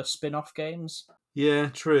the other spin-off games. Yeah,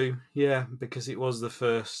 true. Yeah, because it was the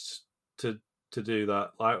first to do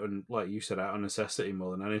that, like you said, out of necessity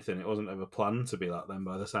more than anything. It wasn't ever planned to be that then,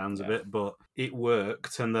 by the sounds of it, but it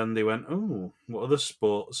worked, and then they went, oh, what other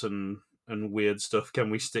sports and weird stuff can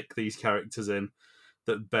we stick these characters in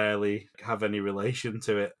that barely have any relation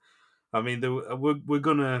to it? I mean, we're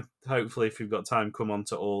gonna, hopefully, if we've got time, come on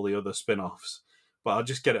to all the other spin-offs, but I'll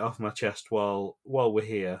just get it off my chest while we're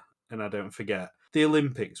here, and I don't forget. The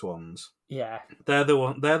Olympics ones. Yeah. They're the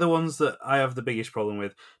ones that I have the biggest problem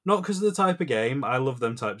with. Not because of the type of game. I love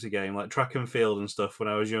them types of game, like track and field and stuff when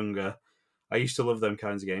I was younger. I used to love them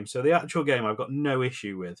kinds of games. So the actual game I've got no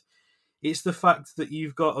issue with. It's the fact that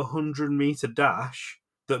you've got a 100-meter dash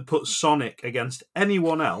that puts Sonic against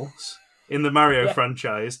anyone else in the Mario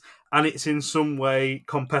franchise, and it's in some way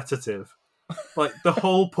competitive. Like, the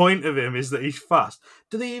whole point of him is that he's fast.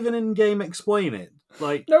 Do they even in-game explain it?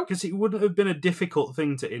 Like, Nope. Because it wouldn't have been a difficult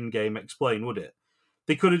thing to in-game explain, would it?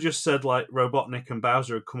 They could have just said, like, Robotnik and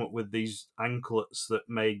Bowser had come up with these anklets that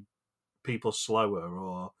made people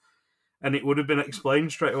slower, and it would have been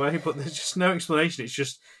explained straight away, but there's just no explanation. It's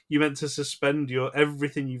just you meant to suspend your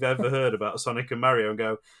everything you've ever heard about Sonic and Mario and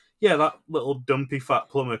go, yeah, that little dumpy fat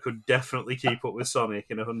plumber could definitely keep up with Sonic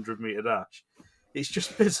in a 100-meter dash. It's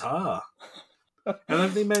just bizarre. And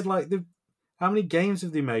have they made how many games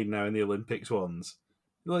have they made now in the Olympics ones?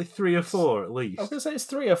 Like 3 or 4 at least. I was going to say it's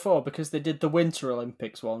 3 or 4 because they did the Winter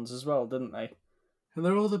Olympics ones as well, didn't they? And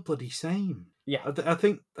they're all the bloody same. Yeah. I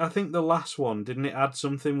think the last one, didn't it add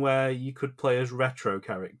something where you could play as retro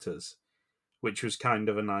characters, which was kind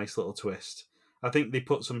of a nice little twist. I think they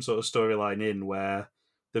put some sort of storyline in where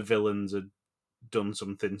the villains had done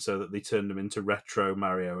something so that they turned them into retro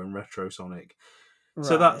Mario and retro Sonic. Right.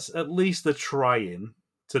 So that's at least they're trying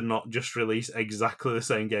to not just release exactly the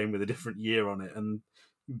same game with a different year on it and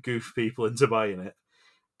goof people into buying it.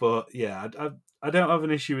 But yeah, I don't have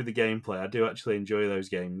an issue with the gameplay. I do actually enjoy those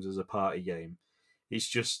games as a party game. It's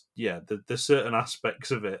just, there's certain aspects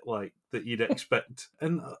of it like that you'd expect.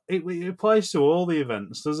 And it applies to all the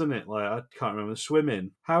events, doesn't it? Like, I can't remember,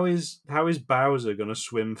 swimming. How is Bowser going to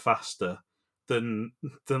swim faster than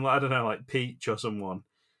I don't know, like Peach or someone?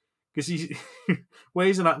 Because he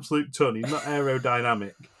weighs an absolute ton. He's not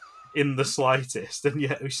aerodynamic in the slightest, and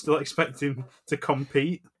yet we still expect him to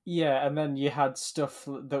compete. Yeah, and then you had stuff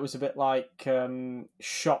that was a bit like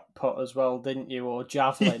shot put as well, didn't you? Or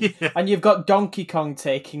javelin. Yeah. And you've got Donkey Kong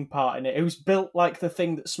taking part in it, who's built like the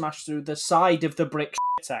thing that smashed through the side of the brick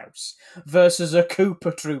house versus a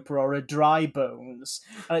Koopa Trooper or a Dry Bones.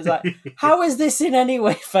 And it's like, how is this in any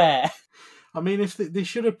way fair? I mean, if they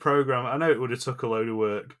should have programmed, I know it would have took a load of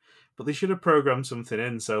work, but they should have programmed something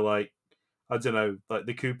in. So, like, I don't know, like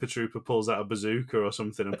the Koopa Trooper pulls out a bazooka or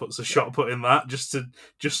something and puts a shot put in that just to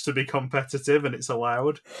be competitive, and it's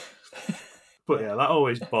allowed. But yeah, that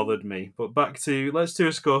always bothered me. But back to, let's do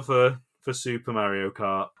a score for Super Mario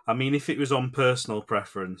Kart. I mean, if it was on personal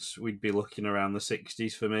preference, we'd be looking around the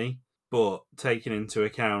 60s for me. But taking into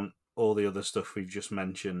account all the other stuff we've just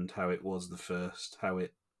mentioned, how it was the first, how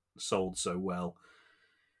it sold so well,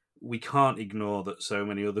 we can't ignore that so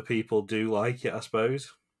many other people do like it, I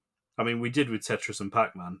suppose. I mean, we did with Tetris and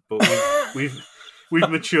Pac-Man, but we've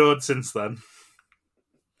matured since then.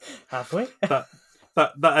 Have we? That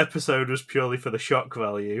episode was purely for the shock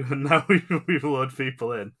value, and now we've lured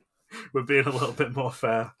people in. We're being a little bit more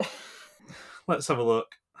fair. Let's have a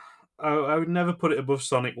look. I would never put it above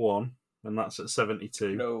Sonic 1, and that's at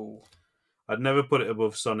 72. No. I'd never put it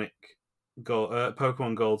above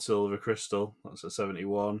Pokemon Gold, Silver, Crystal. That's at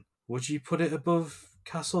 71. Would you put it above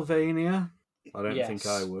Castlevania? I don't think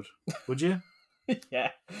I would. Would you?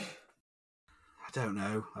 Yeah. I don't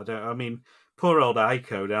know. I mean, poor old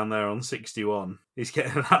Ico down there on 61. He's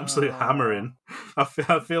getting an absolute hammering. I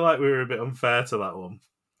feel like we were a bit unfair to that one.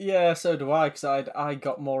 Yeah, so do I, because I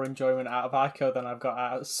got more enjoyment out of Ico than I've got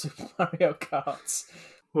out of Super Mario Kart.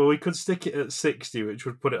 Well, we could stick it at 60, which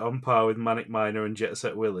would put it on par with Manic Miner and Jet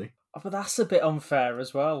Set Willy. Oh, but that's a bit unfair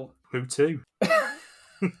as well. Who to?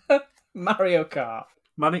 Mario Kart.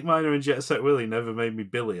 Manic Miner and Jet Set Willy never made me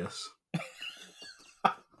bilious.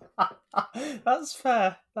 That's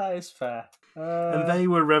fair. That is fair. And they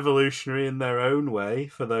were revolutionary in their own way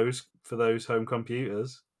for those home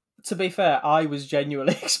computers. To be fair, I was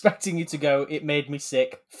genuinely expecting you to go, it made me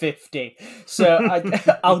sick, 50. So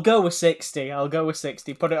I'll go with 60.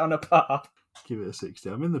 Put it on a par. Give it a 60.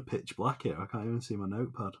 I'm in the pitch black here. I can't even see my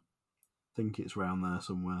notepad. I think it's round there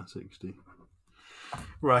somewhere, 60.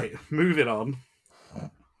 Right, moving on.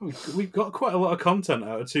 We've got quite a lot of content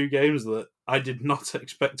out of 2 games that I did not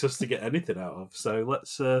expect us to get anything out of. So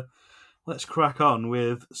let's crack on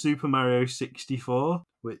with Super Mario 64,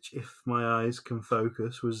 which, if my eyes can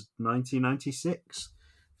focus, was 1996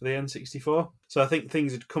 for the N64. So I think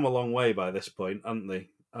things had come a long way by this point, hadn't they?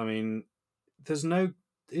 I mean, there's no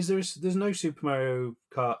Super Mario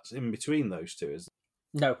Karts in between those two, is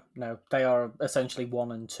there? No. They are essentially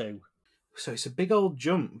 1 and 2. So it's a big old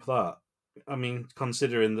jump, that. I mean,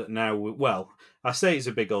 considering that now, I say it's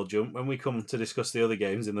a big old jump. When we come to discuss the other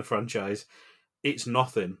games in the franchise, it's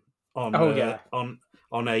nothing on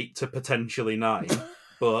 8 to potentially 9.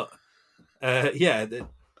 But,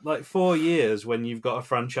 like 4 years when you've got a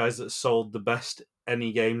franchise that's sold the best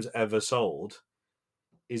any game's ever sold,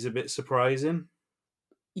 is a bit surprising.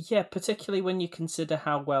 Yeah, particularly when you consider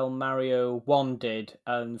how well Mario 1 did,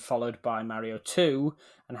 and followed by Mario 2,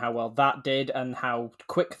 and how well that did, and how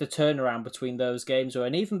quick the turnaround between those games were,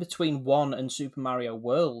 and even between 1 and Super Mario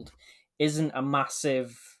World isn't a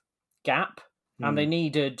massive gap, and they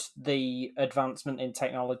needed the advancement in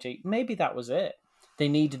technology. Maybe that was it. They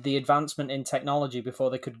needed the advancement in technology before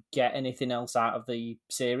they could get anything else out of the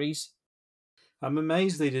series. I'm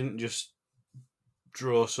amazed they didn't just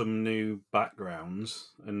draw some new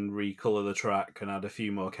backgrounds and recolour the track and add a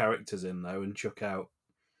few more characters in, though, and chuck out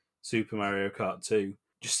Super Mario Kart 2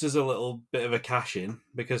 just as a little bit of a cash in,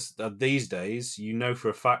 because these days you know for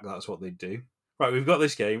a fact that's what they'd do. Right, we've got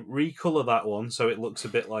this game, recolour that one so it looks a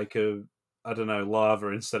bit like lava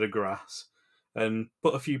instead of grass, and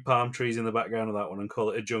put a few palm trees in the background of that one and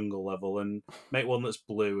call it a jungle level, and make one that's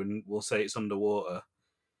blue and we'll say it's underwater.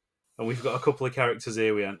 And we've got a couple of characters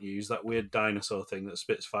here we haven't used. That weird dinosaur thing that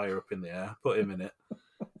spits fire up in the air. Put him in it.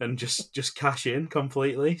 And just cash in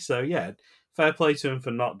completely. So, yeah, fair play to him for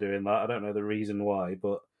not doing that. I don't know the reason why.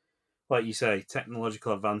 But, like you say,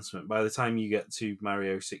 technological advancement. By the time you get to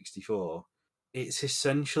Mario 64, it's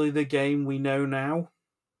essentially the game we know now.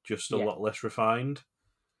 Just a lot less refined.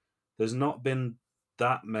 There's not been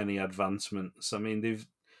that many advancements. I mean,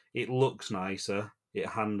 it looks nicer. It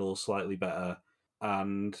handles slightly better.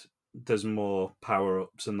 And there's more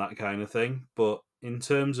power-ups and that kind of thing, but in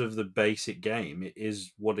terms of the basic game, it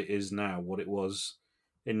is what it is now, what it was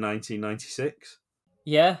in 1996.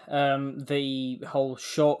 Yeah, the whole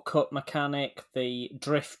shortcut mechanic, the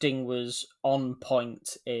drifting was on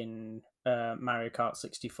point in Mario Kart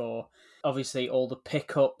 64. Obviously, all the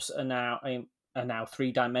pickups are now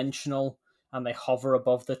 3-dimensional, and they hover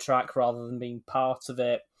above the track rather than being part of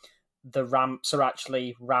it. The ramps are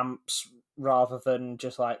actually ramps rather than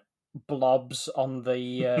just like blobs on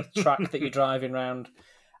the track that you're driving around.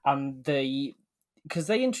 And because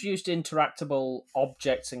they introduced interactable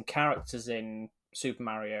objects and characters in Super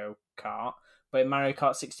Mario Kart, but in Mario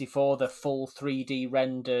Kart 64, the full 3D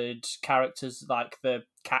rendered characters, like the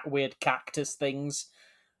weird cactus things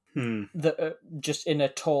that are just in a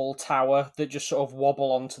tall tower that just sort of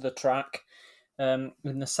wobble onto the track in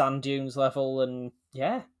the sand dunes level. And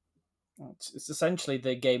yeah, it's essentially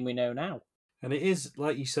the game we know now. And it is,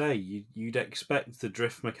 like you say, you'd expect the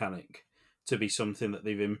drift mechanic to be something that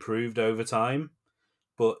they've improved over time,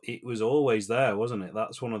 but it was always there, wasn't it?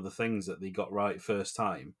 That's one of the things that they got right first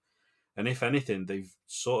time. And if anything, they've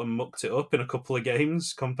sort of mucked it up in a couple of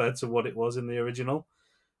games compared to what it was in the original.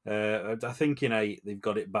 I think in 8, they've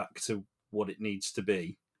got it back to what it needs to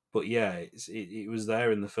be. But yeah, it was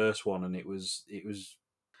there in the first one, and it was.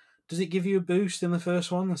 Does it give you a boost in the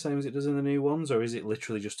first one, the same as it does in the new ones, or is it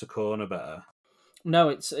literally just a corner better? No,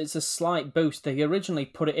 it's a slight boost. They originally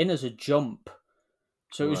put it in as a jump.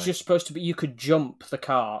 So it was just supposed to be, you could jump the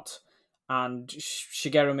kart. And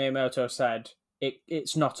Shigeru Miyamoto said,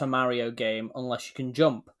 it's not a Mario game unless you can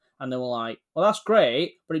jump. And they were like, well, that's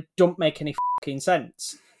great, but it don't make any fucking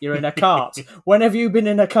sense. You're in a kart. When have you been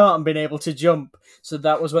in a kart and been able to jump? So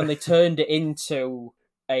that was when they turned it into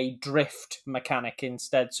a drift mechanic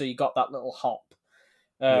instead, so you got that little hop,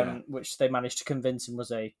 which they managed to convince him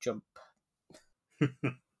was a jump.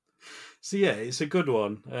 So yeah, it's a good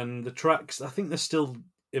one, and the tracks, I think they're still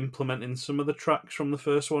implementing some of the tracks from the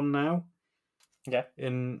first one now. Yeah.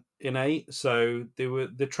 In 8, so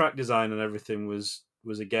the track design and everything was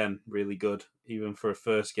again really good, even for a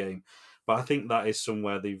first game. But I think that is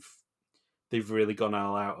somewhere they've really gone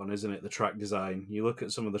all out on, isn't it? The track design. You look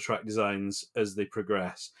at some of the track designs as they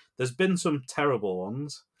progress. There's been some terrible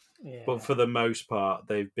ones, but for the most part,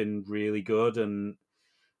 they've been really good. And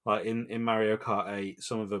like in Mario Kart 8,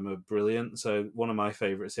 some of them are brilliant. So one of my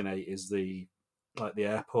favourites in 8 is the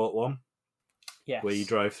airport one. Yes. Where you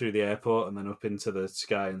drive through the airport and then up into the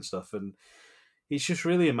sky and stuff. And it's just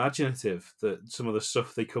really imaginative, that some of the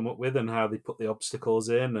stuff they come up with and how they put the obstacles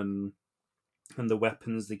in and the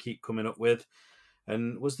weapons they keep coming up with.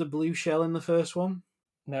 And was the blue shell in the first one?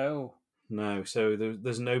 No. So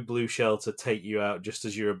there's no blue shell to take you out just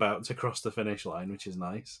as you're about to cross the finish line, which is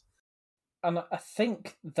nice. And I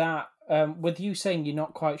think that, with you saying you're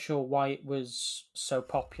not quite sure why it was so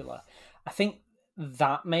popular, I think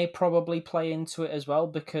that may probably play into it as well,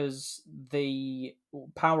 because the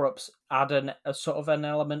power-ups add a sort of an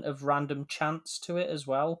element of random chance to it as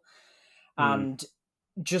well. And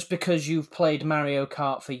just because you've played Mario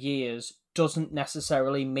Kart for years doesn't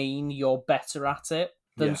necessarily mean you're better at it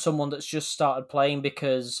than someone that's just started playing,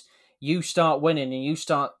 because you start winning and you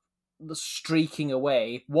start streaking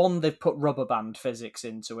away. One, they've put rubber band physics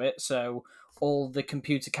into it, so all the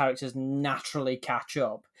computer characters naturally catch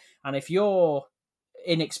up. And if you're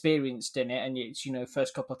inexperienced in it, and it's,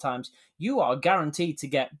 first couple of times, you are guaranteed to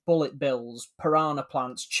get bullet bills, piranha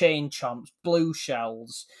plants, chain chomps, blue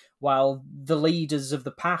shells, while the leaders of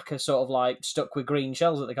the pack are sort of like stuck with green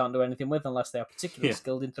shells that they can't do anything with unless they are particularly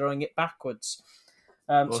skilled in throwing it backwards.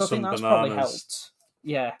 So I think that's probably helped.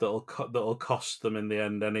 Yeah, that'll cost them in the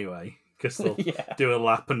end anyway, because they'll yeah. do a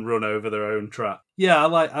lap and run over their own track. Yeah, I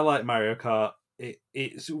like Mario Kart.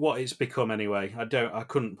 It's what it's become anyway. I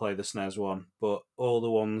couldn't play the SNES one, but all the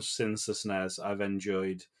ones since the SNES I've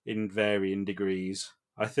enjoyed in varying degrees.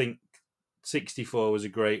 I think 64 was a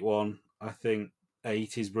great one. I think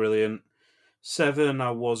 8 is brilliant. 7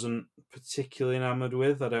 I wasn't particularly enamoured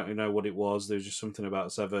with. I don't really know what it was. There was just something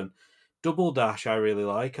about 7. Double Dash I really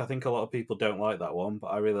like. I think a lot of people don't like that one, but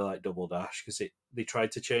I really like Double Dash because they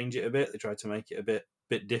tried to change it a bit. They tried to make it a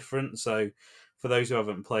bit different. So for those who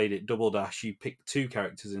haven't played it, Double Dash, you pick 2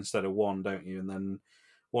 characters instead of 1, don't you? And then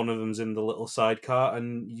one of them's in the little sidecar,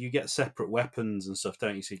 and you get separate weapons and stuff,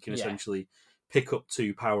 don't you? So you can essentially pick up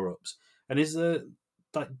 2 power-ups. And is there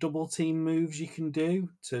like double team moves you can do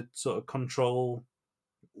to sort of control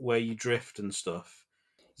where you drift and stuff?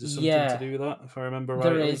 Is there something to do with that, if I remember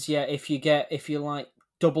rightly? There is, yeah. If you like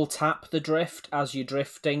double tap the drift as you're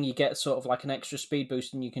drifting, you get sort of like an extra speed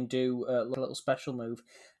boost, and you can do a little special move.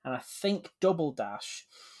 And I think Double Dash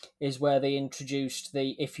is where they introduced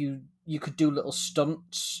if you could do little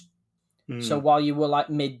stunts. So while you were like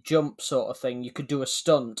mid jump sort of thing, you could do a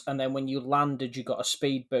stunt, and then when you landed, you got a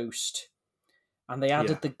speed boost. And they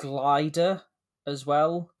added the glider as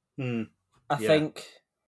well. I think.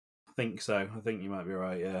 I think so. I think you might be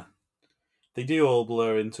right, yeah. They do all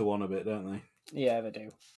blur into one a bit, don't they? Yeah, they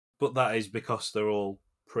do. But that is because they're all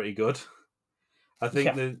pretty good. I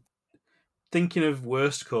think thinking of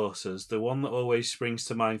worst courses, the one that always springs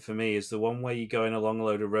to mind for me is the one where you're going along a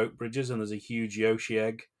load of rope bridges and there's a huge Yoshi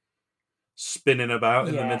egg spinning about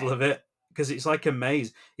in the middle of it. Because it's like a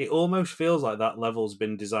maze. It almost feels like that level's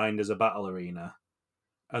been designed as a battle arena.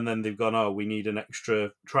 And then they've gone, we need an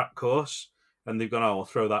extra track course. And they've gone, I'll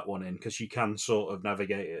throw that one in, because you can sort of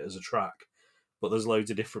navigate it as a track. But there's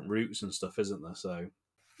loads of different routes and stuff, isn't there? So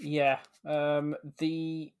yeah,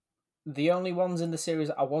 the only ones in the series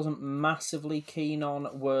that I wasn't massively keen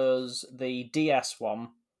on was the DS one,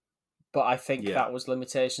 but I think that was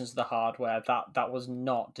limitations of the hardware. That was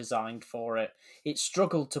not designed for it. It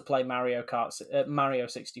struggled to play Mario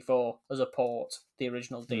 64 as a port, the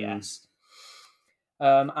original DS.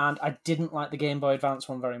 And I didn't like the Game Boy Advance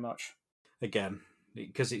one very much. Again,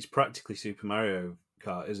 because it's practically Super Mario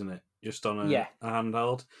Kart, isn't it? Just on a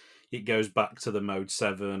handheld. It goes back to the Mode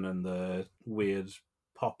 7 and the weird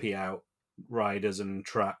poppy out riders and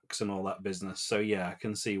tracks and all that business. So yeah, I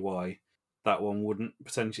can see why that one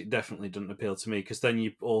definitely doesn't appeal to me, because then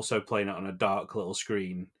you're also playing it on a dark little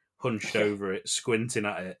screen, hunched over it, squinting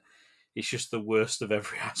at it. It's just the worst of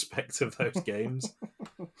every aspect of those games.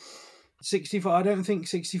 64, I don't think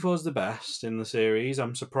 64 is the best in the series.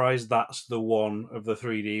 I'm surprised that's the one of the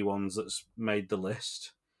 3D ones that's made the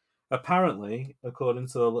list. Apparently, according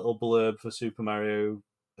to the little blurb for Super Mario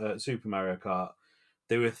Kart,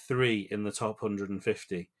 there were 3 in the top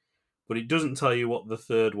 150. But it doesn't tell you what the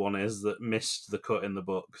third one is that missed the cut in the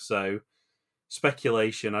book. So,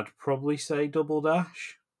 speculation, I'd probably say Double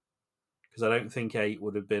Dash. Because I don't think 8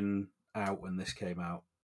 would have been out when this came out.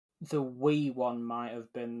 The Wii one might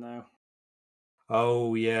have been, though.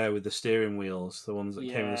 Oh, yeah, with the steering wheels. The ones that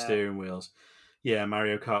came with the steering wheels. Yeah,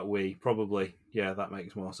 Mario Kart Wii, probably. Yeah, that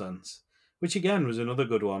makes more sense. Which, again, was another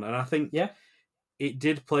good one. And I think it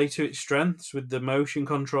did play to its strengths with the motion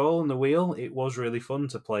control and the wheel. It was really fun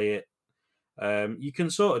to play it. You can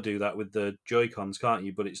sort of do that with the Joy-Cons, can't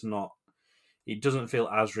you? But it's not... It doesn't feel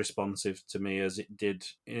as responsive to me as it did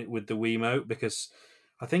with the Wiimote, because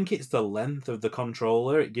I think it's the length of the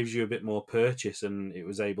controller. It gives you a bit more purchase, and it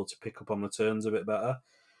was able to pick up on the turns a bit better.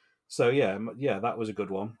 So yeah, that was a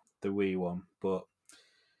good one, the Wii one. But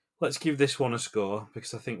let's give this one a score,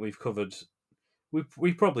 because I think we've covered...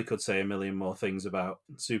 We probably could say a million more things about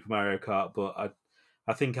Super Mario Kart, but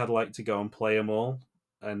I think I'd like to go and play them all,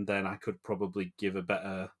 and then I could probably give a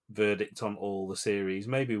better verdict on all the series.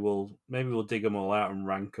 Maybe we'll dig them all out and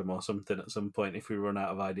rank them or something at some point if we run out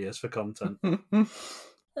of ideas for content.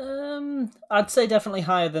 I'd say definitely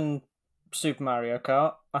higher than Super Mario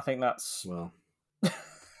Kart. I think that's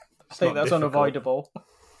that's unavoidable.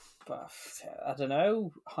 But I don't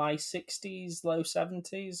know, high 60s, low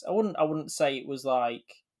 70s. I wouldn't say it was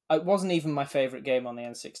like... It wasn't even my favourite game on the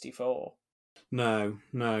N64. No.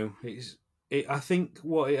 I think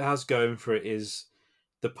what it has going for it is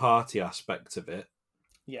the party aspect of it.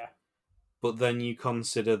 Yeah. But then you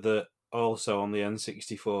consider that also on the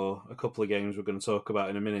N64, a couple of games we're going to talk about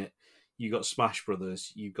in a minute. You got Smash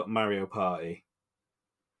Brothers, you've got Mario Party.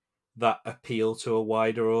 That appeal to a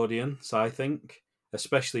wider audience, I think,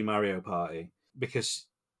 especially Mario Party, because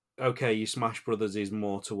okay, your Smash Brothers is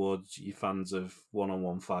more towards your fans of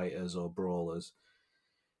one-on-one fighters or brawlers.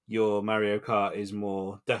 Your Mario Kart is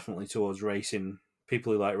more definitely towards racing,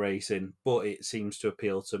 people who like racing, but it seems to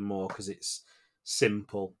appeal to more because it's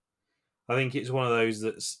simple. I think it's one of those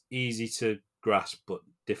that's easy to grasp but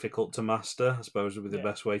difficult to master, I suppose would be the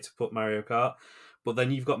best way to put Mario Kart. But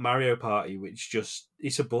then you've got Mario Party, which just,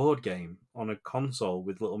 it's a board game on a console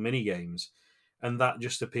with little mini games. And that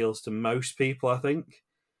just appeals to most people, I think.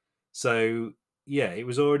 So, yeah, it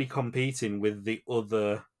was already competing with the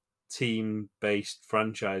other team-based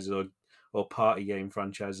franchises or party game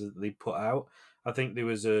franchises that they put out. I think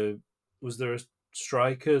was there a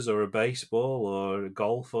Strikers or a baseball or a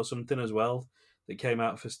golf or something as well that came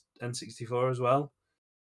out for N64 as well?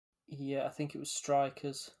 Yeah, I think it was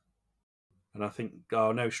Strikers. And I think,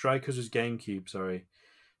 oh no, Strikers was GameCube, sorry.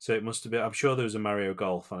 So it must have been, I'm sure there was a Mario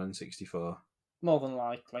Golf on N64. More than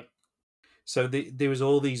likely. So there was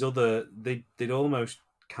all these other, they'd almost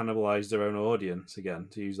cannibalised their own audience, again,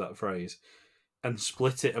 to use that phrase, and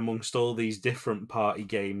split it amongst all these different party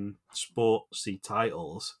game sportsy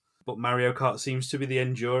titles. But Mario Kart seems to be the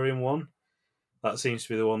enduring one. That seems to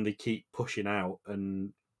be the one they keep pushing out,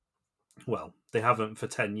 and, well, they haven't for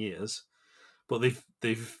 10 years. But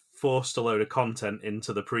they've forced a load of content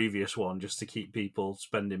into the previous one just to keep people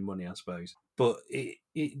spending money, I suppose. But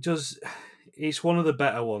it's one of the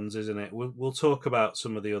better ones, isn't it? We'll talk about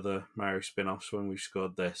some of the other Mario spin-offs when we've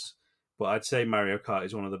scored this. But I'd say Mario Kart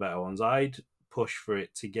is one of the better ones. I'd push for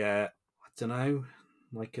it to get, I don't know,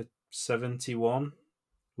 like a 71,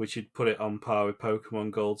 which would put it on par with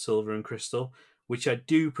Pokemon Gold, Silver and Crystal, which I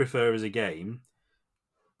do prefer as a game.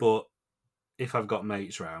 But if I've got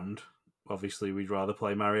mates round, obviously we'd rather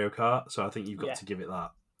play Mario Kart, so I think you've got to give it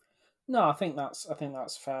that. No, I think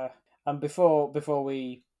that's fair. And before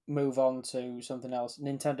we move on to something else,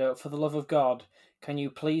 Nintendo, for the love of God, can you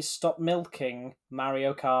please stop milking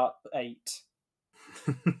Mario Kart 8?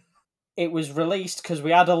 It was released, because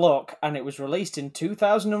we had a look, and it was released in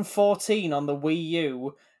 2014 on the Wii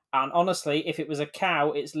U. And honestly, if it was a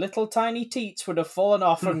cow, its little tiny teats would have fallen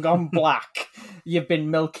off and gone black. You've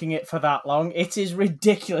been milking it for that long. It is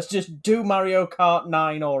ridiculous. Just do Mario Kart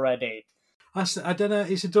 9 already. I don't know.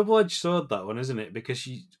 It's a double-edged sword, that one, isn't it? Because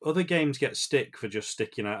other games get stick for just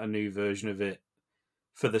sticking out a new version of it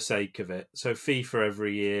for the sake of it. So FIFA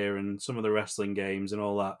every year and some of the wrestling games and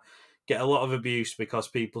all that get a lot of abuse because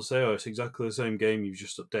people say, oh, it's exactly the same game, you've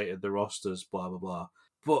just updated the rosters, blah, blah, blah.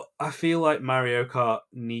 But I feel like Mario Kart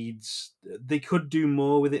they could do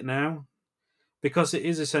more with it now, because it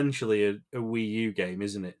is essentially a Wii U game,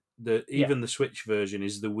 isn't it? Even the Switch version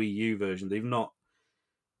is the Wii U version. They've not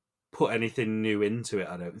put anything new into it,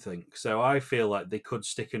 I don't think. So I feel like they could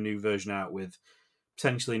stick a new version out with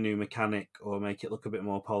potentially new mechanic or make it look a bit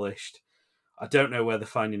more polished. I don't know where they're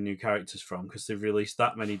finding new characters from, because they've released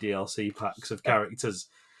that many DLC packs of characters.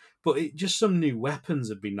 But just some new weapons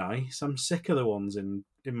would be nice. I'm sick of the ones in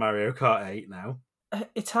Mario Kart 8 now.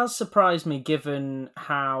 It has surprised me, given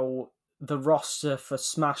how the roster for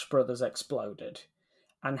Smash Brothers exploded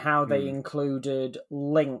and how they included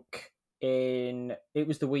Link in... It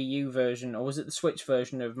was the Wii U version, or was it the Switch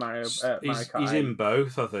version of Mario Kart 8? He's in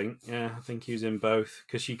both, I think. Yeah, I think he's in both.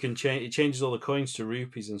 Because you can change... It changes all the coins to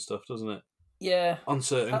rupees and stuff, doesn't it? Yeah. On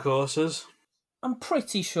certain courses. I'm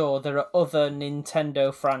pretty sure there are other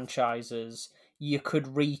Nintendo franchises you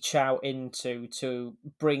could reach out into to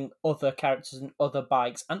bring other characters and other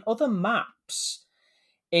bikes and other maps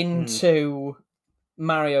into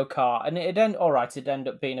Mario Kart. And it'd end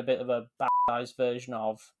up being a bit of a bad-sized version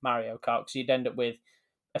of Mario Kart, because you'd end up with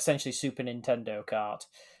essentially Super Nintendo Kart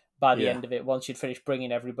by the end of it, once you'd finished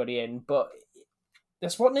bringing everybody in. But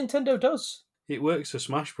that's what Nintendo does. It works for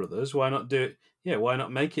Smash Brothers. Why not do it? Yeah, why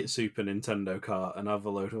not make it Super Nintendo Kart and have a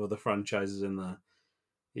load of other franchises in there?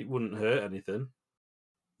 It wouldn't hurt anything.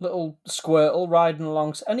 Little Squirtle riding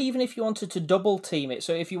along. And even if you wanted to double team it,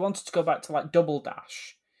 so if you wanted to go back to like Double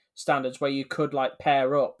Dash standards where you could like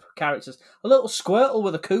pair up characters, a little Squirtle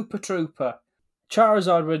with a Koopa Trooper,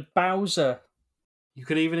 Charizard with Bowser. You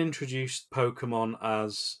could even introduce Pokemon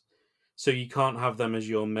as... So you can't have them as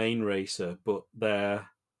your main racer, but they're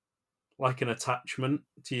like an attachment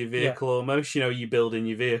to your vehicle almost. You know, you build in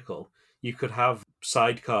your vehicle. You could have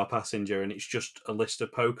sidecar passenger and it's just a list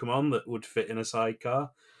of Pokemon that would fit in a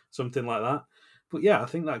sidecar, something like that. But yeah, I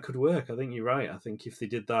think that could work. I think you're right. I think if they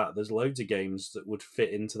did that, there's loads of games that would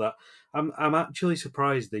fit into that. I'm actually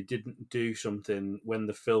surprised they didn't do something when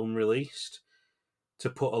the film released to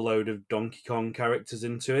put a load of Donkey Kong characters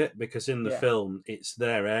into it, because in the film it's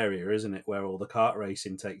their area, isn't it, where all the kart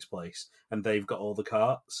racing takes place, and they've got all the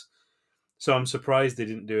karts. So I'm surprised they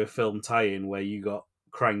didn't do a film tie-in where you got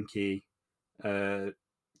Cranky,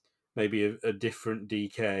 maybe a different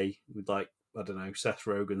DK with, like, I don't know, Seth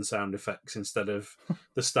Rogen sound effects instead of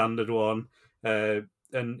the standard one, and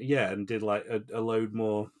did like a load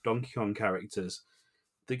more Donkey Kong characters,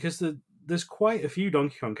 because there's quite a few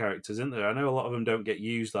Donkey Kong characters, isn't there? I know a lot of them don't get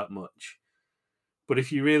used that much, but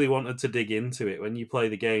if you really wanted to dig into it, when you play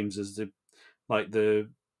the games as the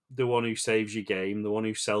one who saves your game, the one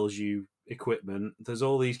who sells you equipment, there's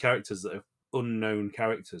all these characters that are unknown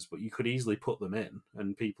characters, but you could easily put them in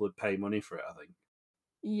and people would pay money for it, I think.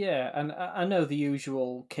 Yeah, and I know the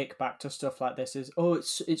usual kickback to stuff like this is,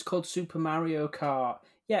 it's called Super Mario Kart.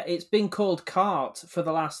 Yeah, it's been called Kart for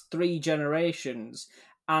the last 3 generations,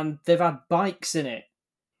 and they've had bikes in it.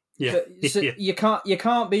 Yeah, so you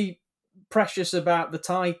can't be precious about the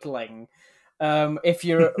titling if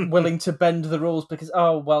you're willing to bend the rules because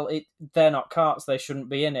they're not karts, they shouldn't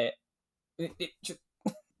be in it.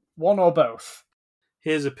 One or both.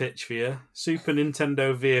 Here's a pitch for you: Super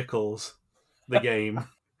Nintendo Vehicles, the game,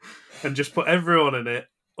 and just put everyone in it,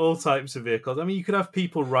 all types of vehicles. I mean, you could have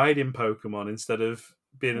people riding Pokemon instead of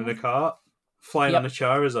being in a cart, flying on a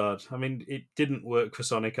Charizard. I mean, it didn't work for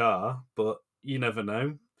Sonic R, but you never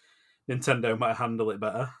know. Nintendo might handle it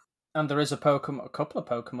better. And there is a couple of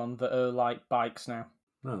Pokemon that are like bikes now.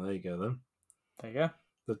 Oh, there you go then. There you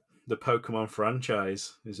go. The Pokemon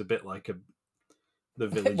franchise is a bit like the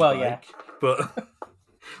village bike, but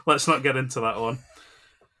let's not get into that one.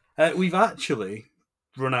 We've actually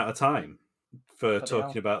run out of time for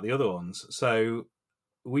talking about the other ones, so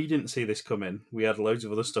we didn't see this coming. We had loads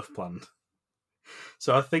of other stuff planned.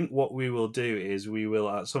 So I think what we will do is we will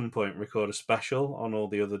at some point record a special on all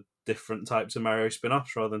the other different types of Mario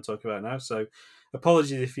spin-offs rather than talk about it now. So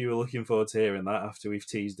apologies if you were looking forward to hearing that after we've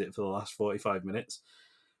teased it for the last 45 minutes.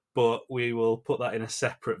 But we will put that in a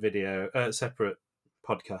separate separate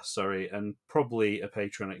podcast, and probably a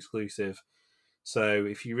Patreon exclusive. So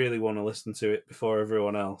if you really want to listen to it before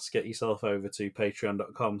everyone else, get yourself over to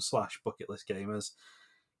patreon.com/bucketlistgamers.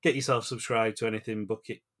 Get yourself subscribed to anything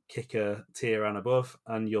Bucket Kicker tier and above,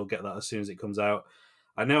 and you'll get that as soon as it comes out.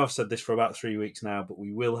 I know I've said this for about 3 weeks now, but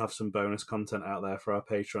we will have some bonus content out there for our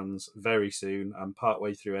patrons very soon. I'm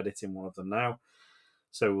partway through editing one of them now,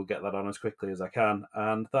 so we'll get that on as quickly as I can.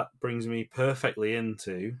 And that brings me perfectly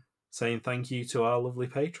into saying thank you to our lovely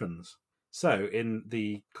patrons. So in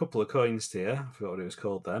the couple of coins tier, I forgot what it was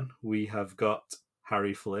called then, we have got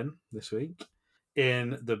Harry Flynn this week.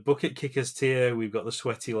 In the Bucket Kickers tier, we've got the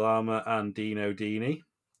Sweaty Llama and Dino Dini.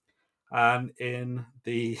 And in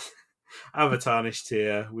the Avatarnish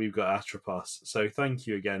tier, we've got Atropos. So thank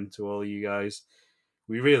you again to all you guys.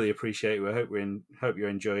 We really appreciate it. We hope you're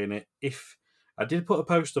enjoying it. If I did put a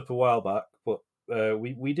post up a while back, but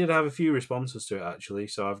we did have a few responses to it actually,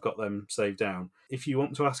 so I've got them saved down. If you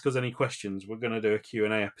want to ask us any questions, we're going to do a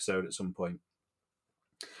Q&A episode at some point.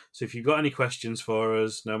 So if you've got any questions for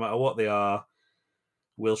us, no matter what they are,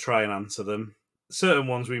 we'll try and answer them. Certain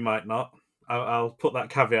ones we might not. I'll put that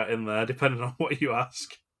caveat in there, depending on what you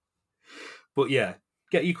ask. But yeah,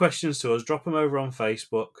 get your questions to us. Drop them over on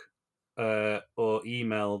Facebook or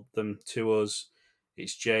email them to us.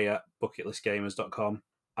 It's j@bucketlistgamers.com.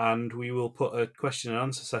 And we will put a question and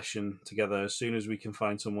answer session together as soon as we can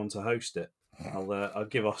find someone to host it. I'll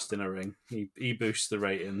give Austin a ring. He boosts the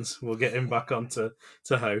ratings. We'll get him back on to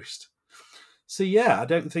host. So yeah, I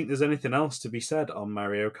don't think there's anything else to be said on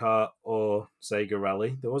Mario Kart or Sega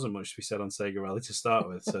Rally. There wasn't much to be said on Sega Rally to start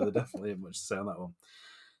with, so there definitely isn't much to say on that one.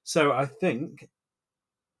 So I think,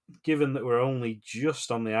 given that we're only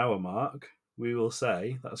just on the hour mark, we will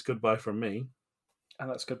say that's goodbye from me. And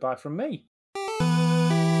that's goodbye from me.